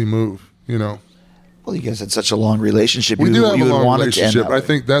classy move, you know. Well, you guys had such a long relationship. We do have a long want relationship. I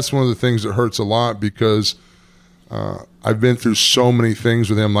think that's one of the things that hurts a lot, because I've been through so many things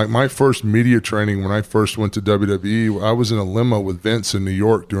with him. Like, my first media training when I first went to WWE, I was in a limo with Vince in New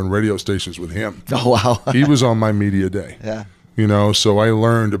York doing radio stations with him. Oh, wow. He was on my media day. Yeah. You know, so I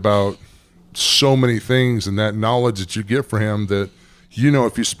learned about so many things, and that knowledge that you get from him that, you know,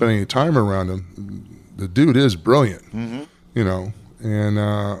 if you spend any time around him, the dude is brilliant, you know. And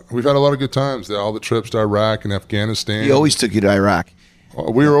we've had a lot of good times. All the trips to Iraq and Afghanistan. He always took you to Iraq.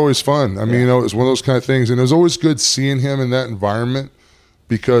 We were always fun. I mean, you know, it was one of those kind of things. And it was always good seeing him in that environment,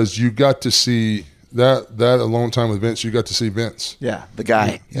 because you got to see that alone time with Vince. You got to see Vince. Yeah, the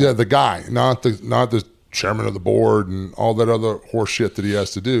guy. Yeah, the guy, not the chairman of the board and all that other horse shit that he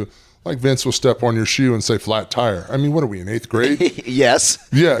has to do. like Vince will step on your shoe and say flat tire. I mean, what are we in 8th grade? Yes.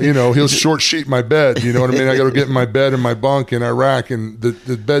 Yeah, he'll short sheet my bed. You know what I mean? I got to get in my bed in my bunk in Iraq, and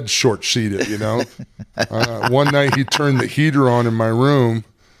the bed's short sheeted. One night he turned the heater on in my room.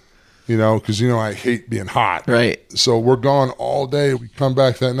 Because I hate being hot. Right. So we're gone all day. We come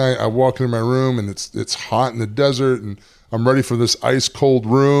back that night. I walk into my room and it's hot in the desert, and I'm ready for this ice cold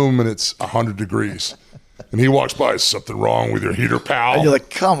room, and it's 100 degrees. And he walks by, something wrong with your heater, pal. And you're like,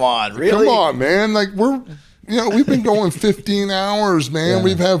 come on, really? Come on, man. Like we've been going 15 hours, man. Yeah.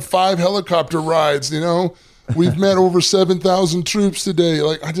 We've had 5 helicopter rides, We've met over 7,000 troops today.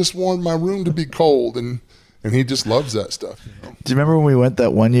 Like, I just wanted my room to be cold, and he just loves that stuff. Do you remember when we went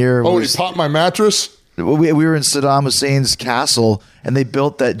that one year? Oh, he popped my mattress? We were in Saddam Hussein's castle, and they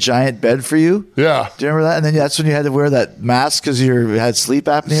built that giant bed for you. Yeah. Do you remember that? And then that's when you had to wear that mask because you had sleep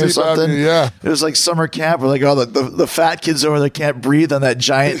apnea or Sleep something. apnea, yeah. It was like summer camp. We're like, oh, the fat kids over there can't breathe on that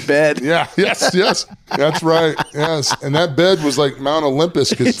giant bed. Yeah, yes. That's right. Yes. And that bed was like Mount Olympus,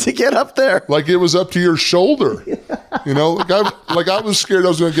 To get up there. like it was up to your shoulder. I was scared I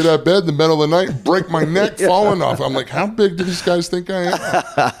was going to get out of bed in the middle of the night and break my neck falling off. I'm like, how big do these guys think I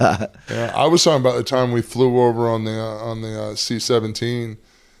am? Yeah, I was talking about the time we flew over on the C-17,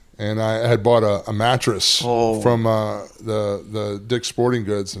 and I had bought a mattress from the Dick's Sporting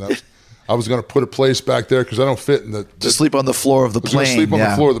Goods, and I was going to put a place back there because I don't fit in To sleep on the floor of the I was going to plane. sleep on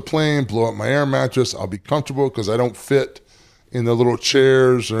the floor of the plane, blow up my air mattress. I'll be comfortable because I don't fit in the little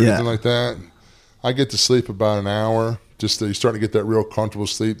chairs or anything like that. I get to sleep about an hour. You're starting to get that real comfortable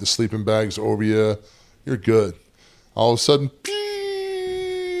sleep. The sleeping bag's over you. You're good. All of a sudden,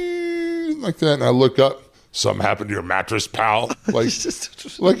 like that, and I look up. Something happened to your mattress, pal. Like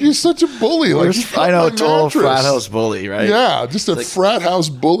he's such a bully. Like I know, my total mattress. frat house bully, right? Yeah, just a frat house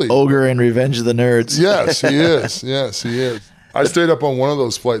bully. Ogre in Revenge of the Nerds. Yes, he is. Yes, he is. I stayed up on one of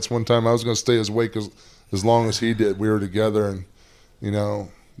those flights one time. I was going to stay awake as long as he did. We were together, and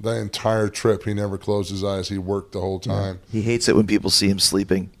the entire trip, he never closed his eyes. He worked the whole time. He hates it when people see him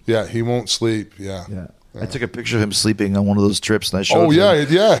sleeping. Yeah, he won't sleep. Yeah. I took a picture of him sleeping on one of those trips, and I showed him.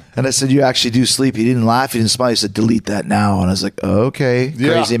 Yeah. And I said, you actually do sleep. He didn't laugh. He didn't smile. He said, delete that now. And I was like, oh, okay,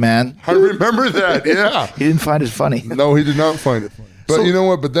 crazy man. I remember that. Yeah. He didn't find it funny. No, he did not find it funny. But you know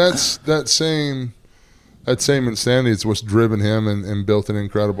what? But that same insanity is what's driven him and built an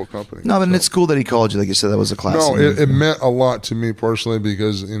incredible company. No, but it's cool that he called you. Like you said, that was a classic. No, it meant a lot to me personally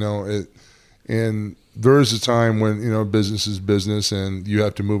because, and there is a time when, business is business and you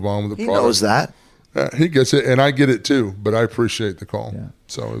have to move on with the product. He knows that. He gets it, and I get it too. But I appreciate the call. Yeah.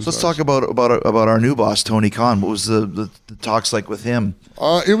 So let's talk about our new boss, Tony Khan. What was the talks like with him?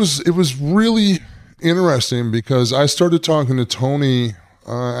 It was really interesting because I started talking to Tony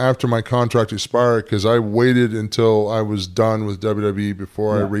after my contract expired because I waited until I was done with WWE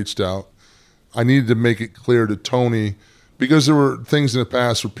before I reached out. I needed to make it clear to Tony because there were things in the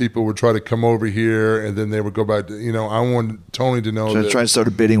past where people would try to come over here and then they would go back to, I wanted Tony to know Try to start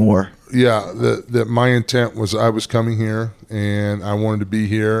a bidding war. Yeah, that my intent was I was coming here and I wanted to be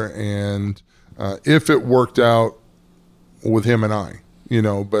here, and if it worked out with him and I,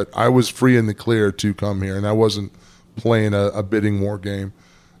 but I was free in the clear to come here, and I wasn't playing a bidding war game.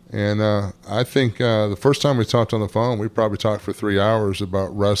 And I think the first time we talked on the phone, we probably talked for 3 hours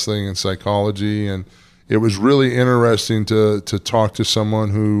about wrestling and psychology, and it was really interesting to talk to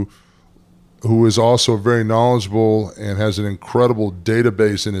someone who is also very knowledgeable and has an incredible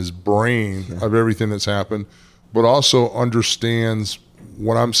database in his brain of everything that's happened, but also understands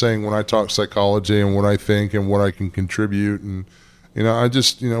what I'm saying when I talk psychology and what I think and what I can contribute. And,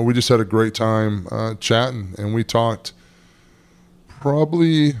 we just had a great time chatting, and we talked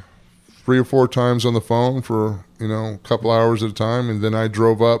probably 3 or 4 times on the phone for, a couple hours at a time. And then I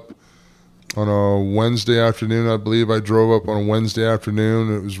drove up on a Wednesday afternoon. I believe I drove up on a Wednesday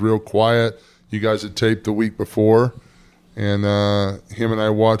afternoon. It was real quiet. You guys had taped the week before, and him and I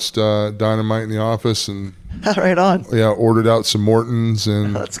watched Dynamite in the office, and right on. Yeah, ordered out some Mortons,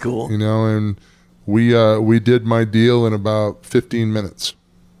 and that's cool. And we did my deal in about 15 minutes.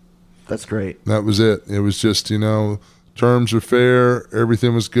 That's great. That was it. It was just terms were fair,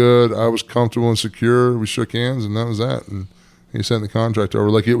 everything was good. I was comfortable and secure. We shook hands, and that was that. And he sent the contract over.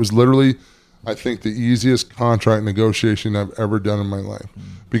 Like, it was literally, I think, the easiest contract negotiation I've ever done in my life.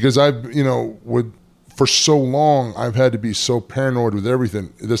 Because I've, for so long, I've had to be so paranoid with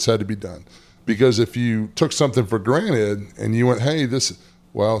everything. This had to be done. Because if you took something for granted and you went, hey, it's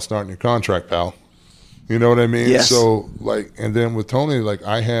not in your contract, pal. You know what I mean? Yes. So, and then with Tony,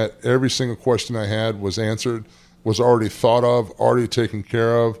 I had every single question I had was answered, was already thought of, already taken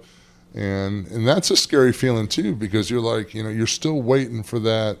care of. And that's a scary feeling too, because you're you're still waiting for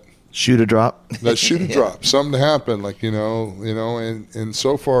that Shoot a drop. That shoot a drop, something to happen, like, and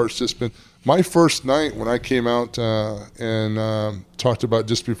so far it's just been my first night when I came out and talked about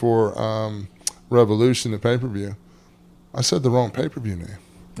just before Revolution, the pay-per-view. I said the wrong pay-per-view name.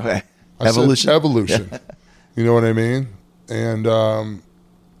 Okay. I Evolution. said Evolution. You know what I mean? And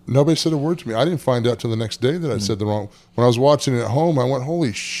nobody said a word to me. I didn't find out till the next day that I said the wrong. When I was watching it at home, I went,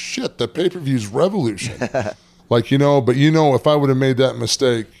 "Holy shit! The pay-per-view's Revolution." Like, but if I would have made that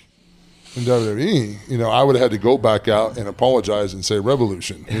mistake in WWE, I would have had to go back out and apologize and say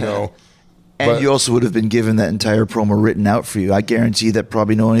Revolution. And you also would have been given that entire promo written out for you. I guarantee that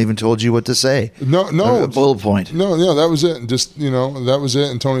probably no one even told you what to say. No, A bullet point. No, that was it. And just, that was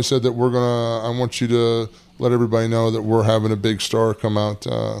it. And Tony said that I want you to let everybody know that we're having a big star come out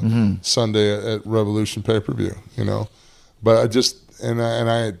Sunday at Revolution pay-per-view, But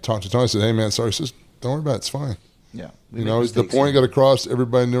I had talked to Tony, I said, "Hey man, sorry." He says, "Don't worry about it, it's fine." Yeah. The point got across,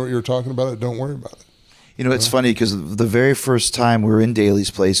 everybody knew what you were talking about, don't worry about it. It's funny because the very first time we were in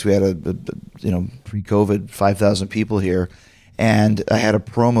Daly's place, we had a pre-COVID 5,000 people here, and I had a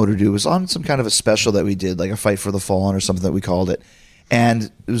promo to do. It was on some kind of a special that we did, like a Fight for the Fallen or something that we called it.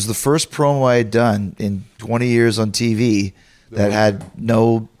 And it was the first promo I had done in 20 years on TV that had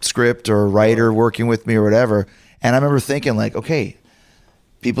no script or writer working with me or whatever. And I remember thinking, like, okay,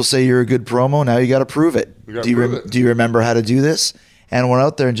 people say you're a good promo, now you got to prove it. Do you remember how to do this? And went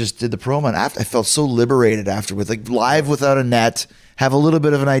out there and just did the promo. And I felt so liberated afterwards, like live without a net, have a little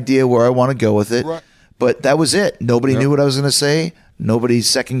bit of an idea where I want to go with it. Right. But that was it. Nobody knew what I was going to say. Nobody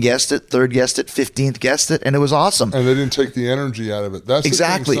second guessed it, third guessed it, 15th guessed it, and it was awesome. And they didn't take the energy out of it. That's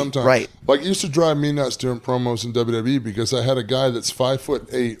exactly the thing sometimes. Right. Like, it used to drive me nuts doing promos in WWE because I had a guy that's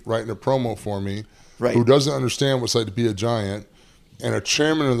 5'8" writing a promo for me, who doesn't understand what it's like to be a giant, and a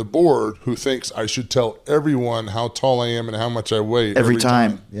chairman of the board who thinks I should tell everyone how tall I am and how much I weigh every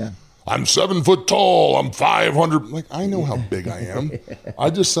time. Yeah. I'm 7 foot tall. I'm 500. Like, I know how big I am.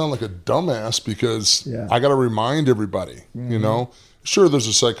 I just sound like a dumbass because I got to remind everybody, Sure, there's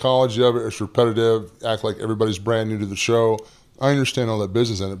a psychology of it. It's repetitive. Act like everybody's brand new to the show. I understand all that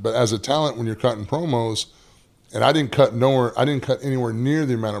business in it. But as a talent, when you're cutting promos, and I didn't cut anywhere near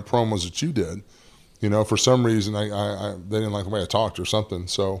the amount of promos that you did. For some reason, they didn't like the way I talked or something.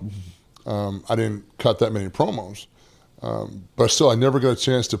 So I didn't cut that many promos. But still, I never got a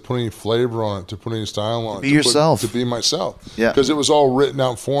chance to put any flavor on it, to put any style on it. Be yourself. To be myself. Yeah. Because it was all written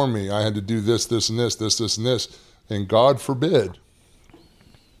out for me. I had to do this, this, and this, this, this, and this. And God forbid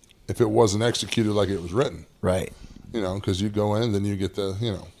if it wasn't executed like it was written. Right. Because you go in and then you get the,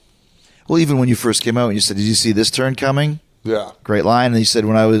 Well, even when you first came out and you said, "Did you see this turn coming?" Yeah. Great line. And you said,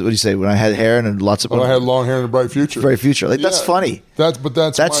 when I had hair and lots of... I had long hair and a bright future. Bright future. Like, that's funny. That's my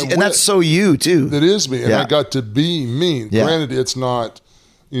wit. And that's so you, too. It is me. And I got to be me. Yeah. Granted, it's not,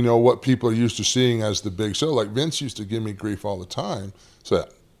 what people are used to seeing as the big show. Like, Vince used to give me grief all the time. So,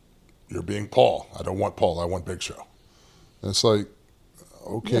 "You're being Paul. I don't want Paul. I want Big Show." And it's like,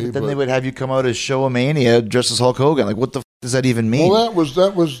 okay. But then they would have you come out as Show-A-Mania dressed as Hulk Hogan. Like, what the does that even mean? Well, that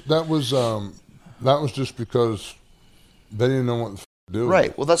was just because they didn't know what to do.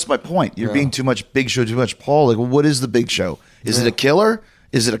 Right. Well, that's my point. You're being too much Big Show, too much Paul. Like, well, what is the Big Show? Is it a killer?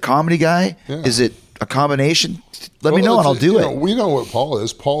 Is it a comedy guy? Yeah. Is it a combination? Let me know and I'll do it. We know what Paul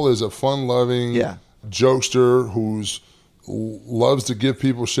is. Paul is a fun-loving jokester who's loves to give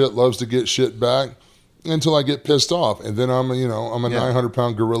people shit, loves to get shit back until I get pissed off. And then I'm a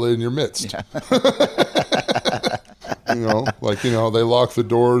 900-pound gorilla in your midst. Yeah. They lock the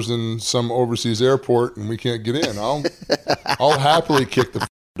doors in some overseas airport and we can't get in. I'll happily kick the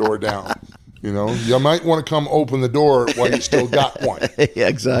door down. You might want to come open the door while you still got one. Yeah,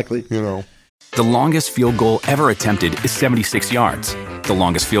 exactly. The longest field goal ever attempted is 76 yards. The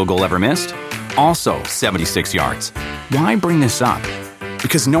longest field goal ever missed? Also 76 yards. Why bring this up?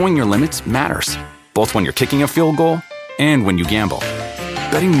 Because knowing your limits matters, both when you're kicking a field goal and when you gamble.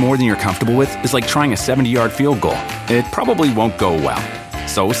 Betting more than you're comfortable with is like trying a 70-yard field goal. It probably won't go well.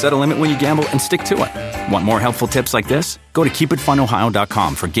 So set a limit when you gamble and stick to it. Want more helpful tips like this? Go to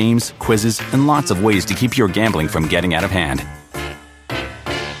keepitfunohio.com for games, quizzes, and lots of ways to keep your gambling from getting out of hand.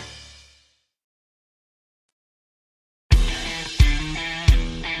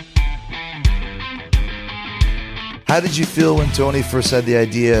 How did you feel when Tony first had the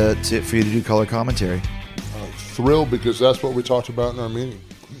idea for you to do color commentary? Thrilled, because that's what we talked about in our meeting.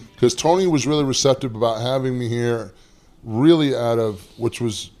 Because Tony was really receptive about having me here, really which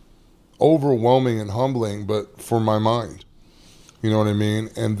was overwhelming and humbling, but for my mind. You know what I mean?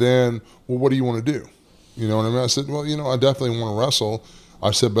 And then, well, what do you want to do? You know what I mean? I said, well, I definitely want to wrestle.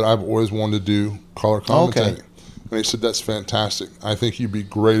 I said, but I've always wanted to do color commentating. And he said, that's fantastic. I think you'd be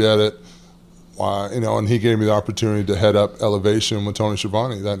great at it. And he gave me the opportunity to head up Elevation with Tony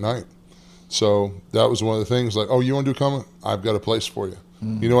Schiavone that night. So that was one of the things, like, oh, you want to do comedy? I've got a place for you.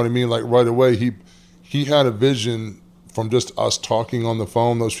 You know what I mean? Like right away, he had a vision from just us talking on the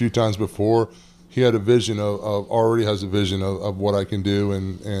phone those few times before. He had a vision already has a vision of what I can do,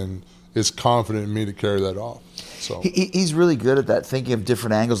 and is confident in me to carry that off. So he's really good at that, thinking of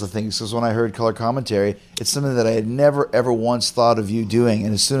different angles of things. Because when I heard color commentary, it's something that I had never ever once thought of you doing.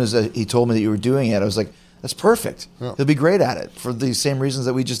 And as soon as he told me that you were doing it, I was like, that's perfect. Yeah. He'll be great at it for the same reasons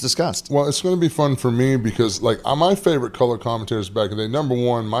that we just discussed. Well, it's going to be fun for me because, like, my favorite color commentators back in the day, number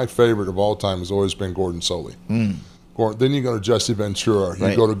one, my favorite of all time has always been Gordon Solie. Then you go to Jesse Ventura.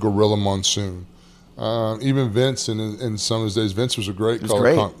 You go to Gorilla Monsoon. Even Vince, in some of his days, Vince was a great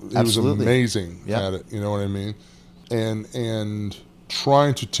color commentator. He was amazing at it. You know what I mean? And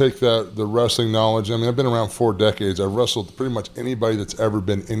trying to take the wrestling knowledge. I mean, I've been around 4 decades. I've wrestled pretty much anybody that's ever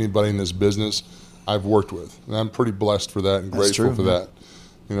been anybody in this business I've worked with. And I'm pretty blessed for that and grateful for that.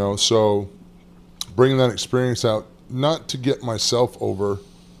 You know, so bringing that experience out, not to get myself over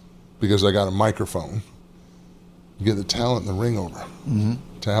because I got a microphone, you get the talent in the ring over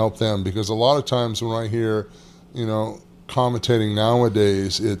to help them. Because a lot of times when I hear, commentating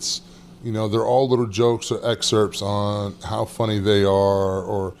nowadays, it's, they're all little jokes or excerpts on how funny they are,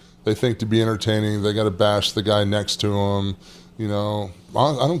 or they think to be entertaining, they got to bash the guy next to them.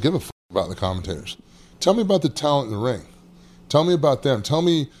 I don't give a about the commentators. Tell me about the talent in the ring. Tell me about them.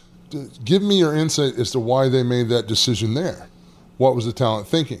 Give me your insight as to why they made that decision there. What was the talent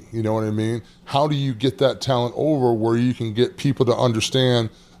thinking? You know what I mean? How do you get that talent over where you can get people to understand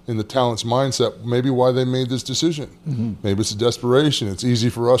in the talent's mindset maybe why they made this decision? Maybe it's a desperation. It's easy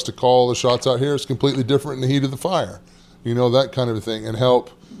for us to call the shots out here. It's completely different in the heat of the fire. That kind of a thing. And help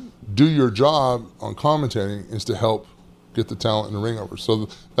do your job on commentating is to help get the talent in the ring over. So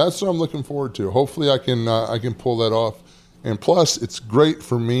that's what I'm looking forward to. Hopefully I can pull that off. And plus, it's great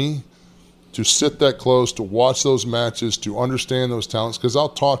for me to sit that close, to watch those matches, to understand those talents, because I'll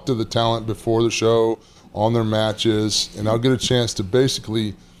talk to the talent before the show on their matches, and I'll get a chance to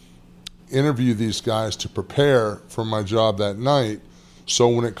basically interview these guys to prepare for my job that night. So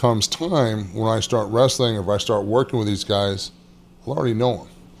when it comes time, when I start wrestling, or if I start working with these guys, I'll already know them.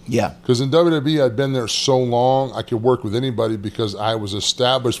 Yeah. Because in WWE, I'd been there so long, I could work with anybody because I was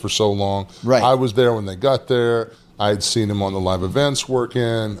established for so long. Right. I was there when they got there. I had seen them on the live events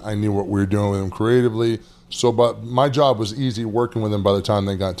working. I knew what we were doing with them creatively. But my job was easy working with them by the time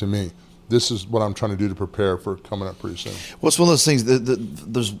they got to me. This is what I'm trying to do to prepare for coming up pretty soon. Well, it's one of those things.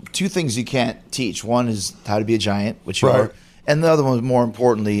 There's 2 things you can't teach. One is how to be a giant, which you Right. are. And the other one, more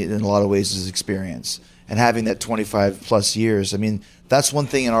importantly, in a lot of ways, is experience. And having that 25 plus years. I mean, that's one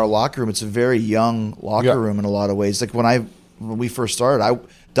thing in our locker room. It's a very young locker room in a lot of ways. Like when we first started,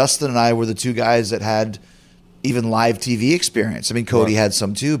 Dustin and I were the 2 guys that had even live TV experience. I mean, Cody had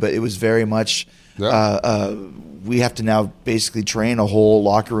some too, but it was very much, we have to now basically train a whole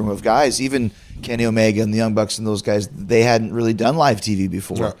locker room of guys. Even Kenny Omega and the Young Bucks and those guys, they hadn't really done live TV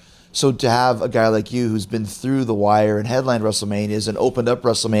before. Yeah. So to have a guy like you who's been through the wire and headlined WrestleManias and opened up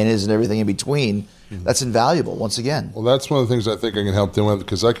WrestleManias and everything in between, that's invaluable once again. Well, that's one of the things I think I can help them with,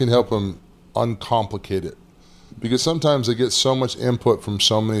 because I can help them uncomplicate it. Because sometimes they get so much input from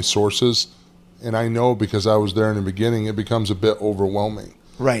so many sources, and I know because I was there in the beginning, it becomes a bit overwhelming.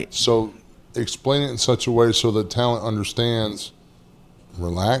 Right. So explain it in such a way so the talent understands,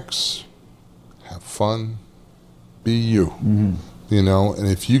 relax, have fun, be you. And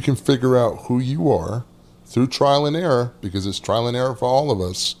if you can figure out who you are through trial and error, because it's trial and error for all of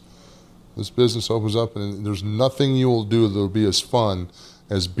us, this business opens up, and there's nothing you will do that will be as fun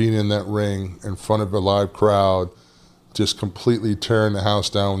as being in that ring in front of a live crowd, just completely tearing the house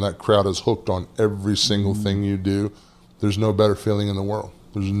down when that crowd is hooked on every single thing you do. There's no better feeling in the world.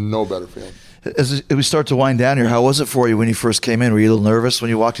 There's no better feeling. As we start to wind down here, how was it for you when you first came in? Were you a little nervous when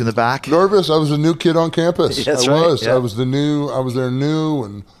you walked in the back? Nervous. I was a new kid on campus. That's I right, was. yeah. I was there new,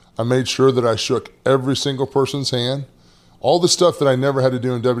 and I made sure that I shook every single person's hand. All the stuff that I never had to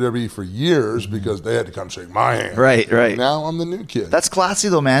do in WWE for years because they had to come shake my hand. Right. Now I'm the new kid. That's classy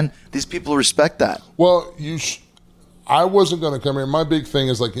though, man. These people respect that. Well, I wasn't going to come here. My big thing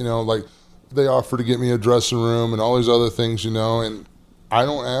is like they offer to get me a dressing room and all these other things, and I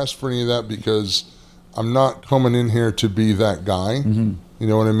don't ask for any of that because I'm not coming in here to be that guy. You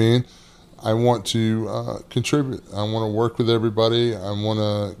know what I mean? I want to contribute. I want to work with everybody. I want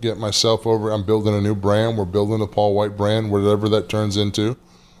to get myself over. I'm building a new brand. We're building the Paul White brand, whatever that turns into.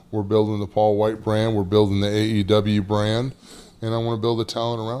 We're building the Paul White brand. We're building the AEW brand. and I want to build the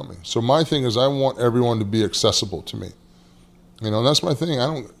talent around me. So my thing is I want everyone to be accessible to me. You know, and that's my thing. I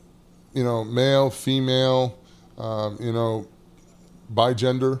don't, you know, male, female, you know,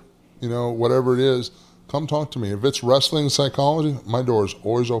 bigender, you know, whatever it is, come talk to me. If it's wrestling psychology, my door is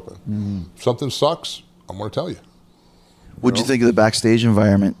always open. If something sucks, I'm going to tell you. What'd you think of the backstage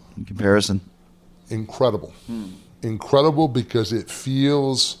environment in comparison? Incredible. Incredible because it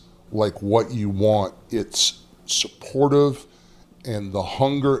feels like what you want. It's supportive and the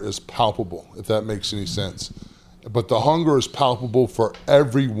hunger is palpable, if that makes any sense. But the hunger is palpable for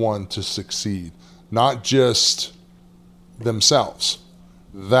everyone to succeed, not just themselves.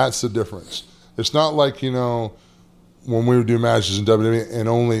 That's the difference. It's not like, you know, when we would do matches in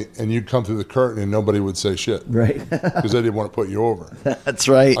WWE and you'd come through the curtain and nobody would say shit. Right. Because they didn't want to put you over. That's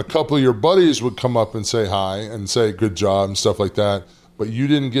right. A couple of your buddies would come up and say hi and say good job and stuff like that, but you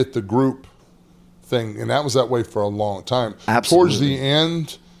didn't get the group thing, and that was that way for a long time. Absolutely. Towards the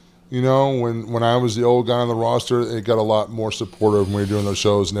end, you know, when I was the old guy on the roster, it got a lot more supportive when we were doing those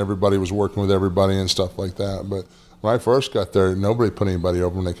shows and everybody was working with everybody and stuff like that. But when I first got there, nobody put anybody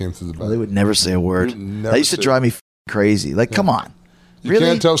over when they came through the back. They would never say a word. That used to drive me crazy. Like, come on. You Really?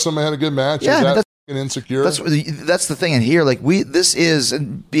 can't tell somebody had a good match. Yeah, Is that that's- fucking insecure? That's the thing in here. Like this is,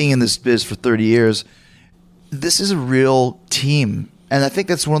 and being in this biz for 30 years, this is a real team. And I think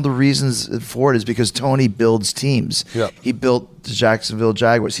that's one of the reasons for it is because Tony builds teams. Yeah. He built the Jacksonville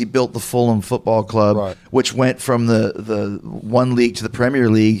Jaguars. He built the Fulham Football Club, Right. which went from the one league to the Premier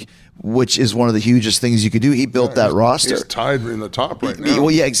League, which is one of the hugest things you could do. He built that roster. He's tied in the top right now.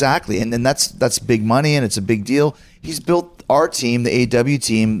 Well, yeah, exactly, and that's big money, and it's a big deal. He's built our team, the AW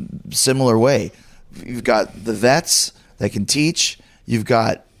team, similar way. You've got the vets that can teach. You've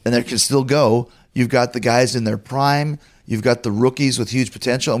got, and they can still go. You've got the guys in their prime. You've got the rookies with huge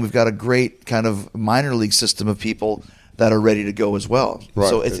potential, and we've got a great kind of minor league system of people that are ready to go as well. Right.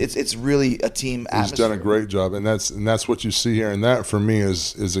 So it's really a team He's atmosphere. done a great job, and that's what you see here, and that for me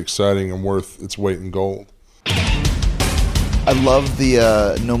is exciting and worth its weight in gold. I love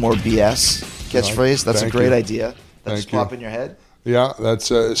the no more BS catchphrase. That's Thank a great you. idea. That Thank just pop you. in your head. Yeah,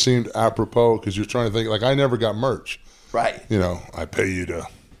 that's it seemed apropos because you're trying to think like I never got merch. Right. You know, I pay you to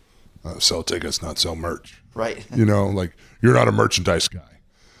sell tickets, not sell merch. Right. You know, like you're not a merchandise guy.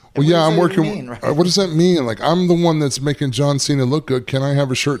 Well, what yeah, does I'm that working. mean, right? What does that mean? Like I'm the one that's making John Cena look good. Can I have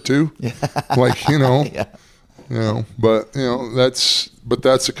a shirt too? Yeah. Like you know, Yeah. you know. But you know that's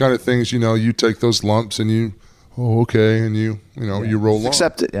the kind of things you know. You take those lumps and you, oh okay, and you know you roll on.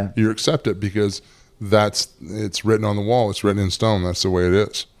 Accept it. Yeah. You accept it because it's written on the wall. It's written in stone. That's the way it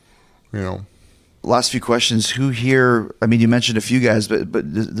is. You know. Last few questions. Who here? I mean, you mentioned a few guys, but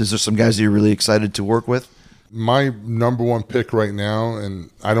is there some guys that you're really excited to work with? My number one pick right now,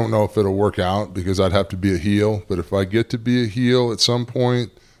 and I don't know if it'll work out because I'd have to be a heel, but if I get to be a heel at some point,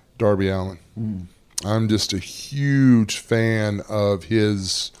 Darby Allin. I'm just a huge fan of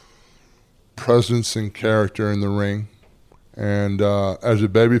his presence and character in the ring. And as a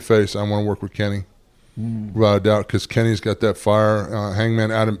babyface, I want to work with Kenny, without a doubt, because Kenny's got that fire.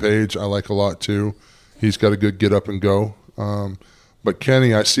 Hangman Adam Page, I like a lot too. He's got a good get up and go. But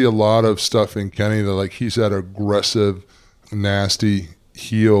Kenny, I see a lot of stuff in Kenny that like he's that aggressive, nasty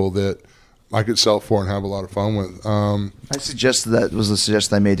heel that I could sell for and have a lot of fun with. I suggested that was the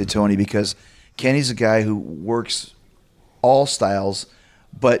suggestion I made to Tony because Kenny's a guy who works all styles,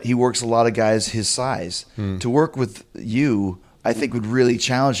 but he works a lot of guys his size. To work with you, I think would really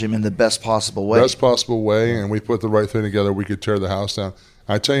challenge him in the best possible way. Best possible way, and we put the right thing together, we could tear the house down.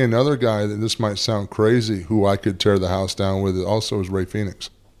 I tell you another guy that this might sound crazy, who I could tear the house down with also is Ray Phoenix.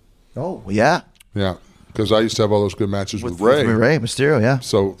 Oh, yeah. Yeah, because I used to have all those good matches with Ray. Ray Mysterio, yeah.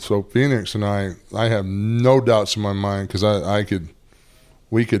 So Phoenix and I have no doubts in my mind because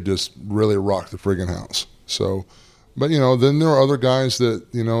we could just really rock the friggin' house. So, but you know, then there are other guys that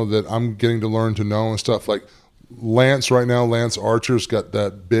you know that I'm getting to learn to know and stuff like Lance right now. Lance Archer's got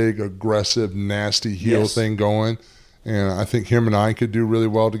that big, aggressive, nasty heel thing going, and I think him and I could do really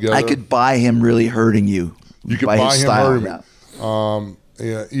well together. I could buy him really hurting you. You could by buy his him style, hurting yeah. me.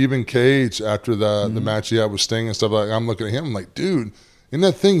 Yeah, even Cage after the match he had with Sting and stuff like that, I'm looking at him I'm like, dude, in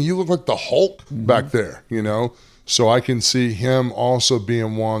that thing you look like the Hulk back there, you know. So I can see him also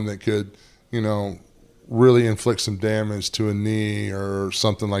being one that could, you know, really inflict some damage to a knee or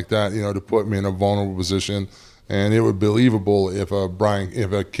something like that, you know, to put me in a vulnerable position. And it would be believable if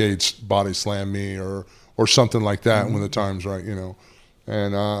a Cage body slammed me or something like that when the time's right, you know.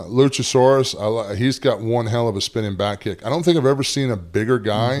 And Luchasaurus, he's got one hell of a spinning back kick. I don't think I've ever seen a bigger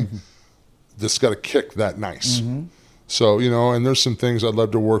guy that's got a kick that nice. So, and there's some things I'd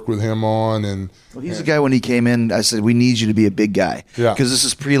love to work with him on. And Well, he's the guy when he came in, I said, we need you to be a big guy. Yeah. Because this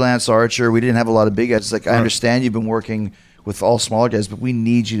is pre-Lance Archer. We didn't have a lot of big guys. It's like, I understand you've been working with all smaller guys, but we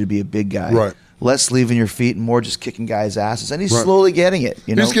need you to be a big guy. Right. Less leaving your feet and more just kicking guys' asses. And he's slowly getting it.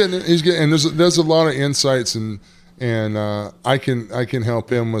 He's getting, and there's a lot of insights, and I can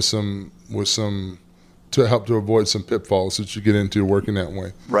help him with some to help to avoid some pitfalls that you get into working that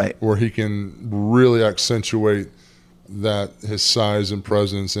way. Right. Where he can really accentuate that his size and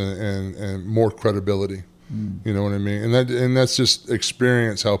presence and more credibility. You know what I mean? And that's just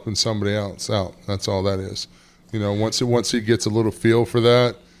experience helping somebody else out. That's all that is. Once he gets a little feel for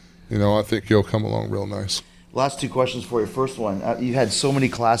that, I think he'll come along real nice. Last two questions for you. First one, you had so many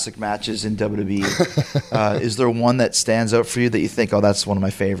classic matches in WWE. Is there one that stands out for you that you think, oh, that's one of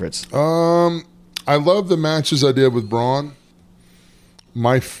my favorites? I love the matches I did with Braun.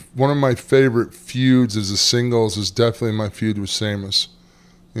 One of my favorite feuds as a singles is definitely my feud with Sheamus.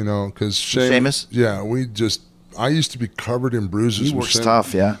 Because Sheamus? Yeah, I used to be covered in bruises. He works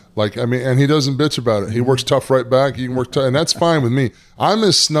tough, yeah. And he doesn't bitch about it. He works tough right back. He can work tough, and that's fine with me. I'm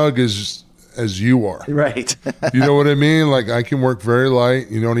as snug as you are. Right. You know what I mean? Like, I can work very light.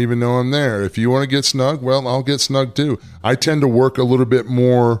 You don't even know I'm there. If you want to get snug, well, I'll get snug too. I tend to work a little bit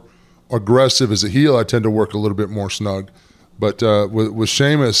more aggressive as a heel. I tend to work a little bit more snug. But with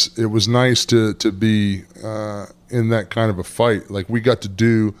Sheamus, it was nice to be in that kind of a fight. Like, we got to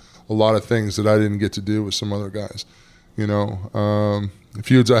do a lot of things that I didn't get to do with some other guys. The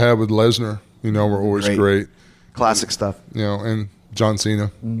feuds I had with Lesnar, were always great. Classic stuff. And John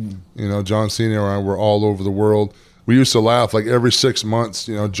Cena. John Cena and I were all over the world. We used to laugh like every 6 months.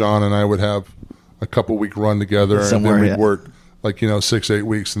 John and I would have a couple-week run together, Somewhere, and then we'd work 6-8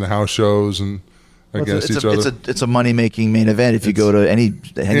 weeks in the house shows and against each other. It's a money-making main event if you go to any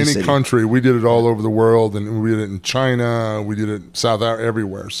city. Country. We did it all over the world, and we did it in China. We did it South Africa,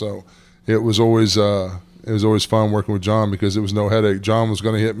 everywhere. So it was always fun working with John because it was no headache. John was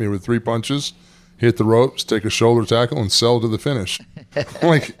going to hit me with 3 punches, hit the ropes, take a shoulder tackle, and sell to the finish.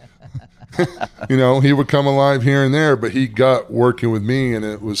 He would come alive here and there, but he got working with me, and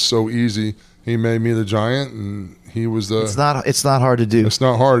it was so easy. He made me the giant, and he was the. It's not hard to do. It's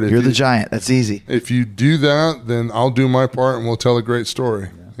not hard. You're the giant. That's easy. If you do that, then I'll do my part, and we'll tell a great story.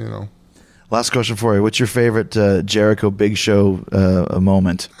 Last question for you. What's your favorite Jericho Big Show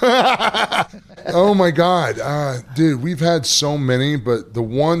moment? Oh my God, dude, we've had so many, but the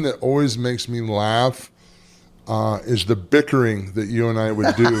one that always makes me laugh is the bickering that you and I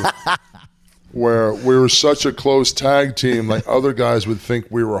would do. Where we were such a close tag team, like other guys would think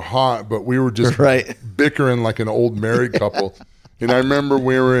we were hot, but we were just bickering like an old married couple. And I remember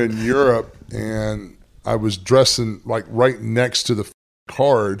we were in Europe, and I was dressing like right next to the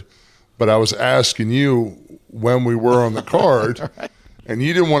card, but I was asking you when we were on the card, and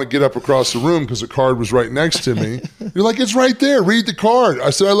you didn't want to get up across the room because the card was right next to me. You're like, it's right there. Read the card. I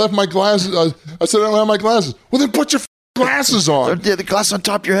said, I left my glasses. I said, I don't have my glasses. Well, then put your glasses on. The glasses on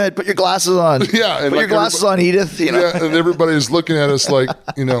top of your head. Put your glasses on. Yeah, and put your glasses on, Edith. Yeah, and everybody's looking at us like,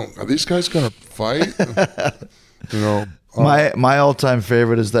 are these guys gonna fight? My all-time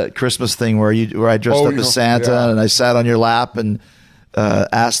favorite is that Christmas thing where I dressed up as Santa and I sat on your lap and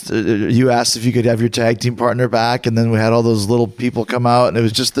asked if you could have your tag team partner back, and then we had all those little people come out, and it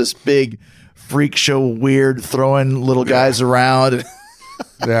was just this big freak show, weird throwing little guys around.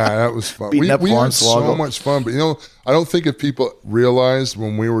 Yeah, that was fun. We had so much fun, but I don't think if people realized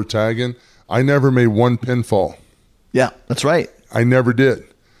when we were tagging, I never made one pinfall. Yeah, that's right. I never did.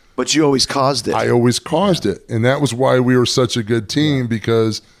 But you always caused it. I always caused it, and that was why we were such a good team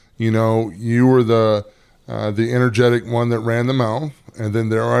because you were the energetic one that ran the mouth, and then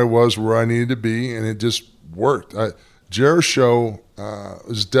there I was where I needed to be, and it just worked. Jericho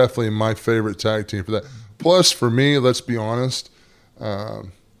is definitely my favorite tag team for that. Plus, for me, let's be honest.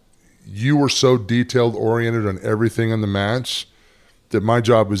 You were so detailed oriented on everything in the match that my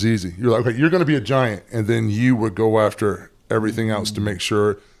job was easy. You're like, okay, you're going to be a giant, and then you would go after everything else to make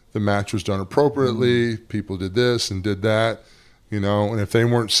sure the match was done appropriately. People did this and did that, and if they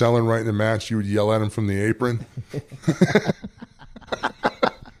weren't selling right in the match, you would yell at them from the apron.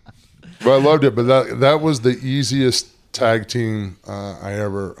 But I loved it. But that was the easiest tag team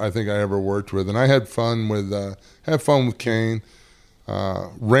I think I ever worked with, and I had fun with Kane.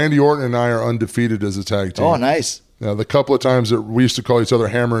 Randy Orton and I are undefeated as a tag team. Oh, nice. Now, the couple of times that we used to call each other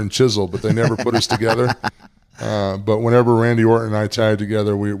Hammer and Chisel, but they never put us together. But whenever Randy Orton and I tagged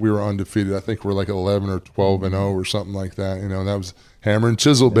together, we were undefeated. I think we're like 11 or 12-0 or something like that. That was Hammer and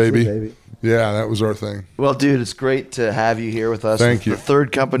Chisel, baby. Yeah, that was our thing. Well, dude, it's great to have you here with us. Thank you. The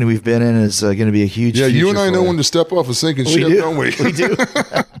third company we've been in is going to be a huge. Yeah, you and future I know for when to step off a sinking ship, do. don't we? We do.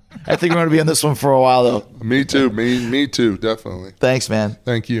 I think we're going to be on this one for a while, though. Me too. Me too. Definitely. Thanks, man.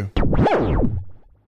 Thank you.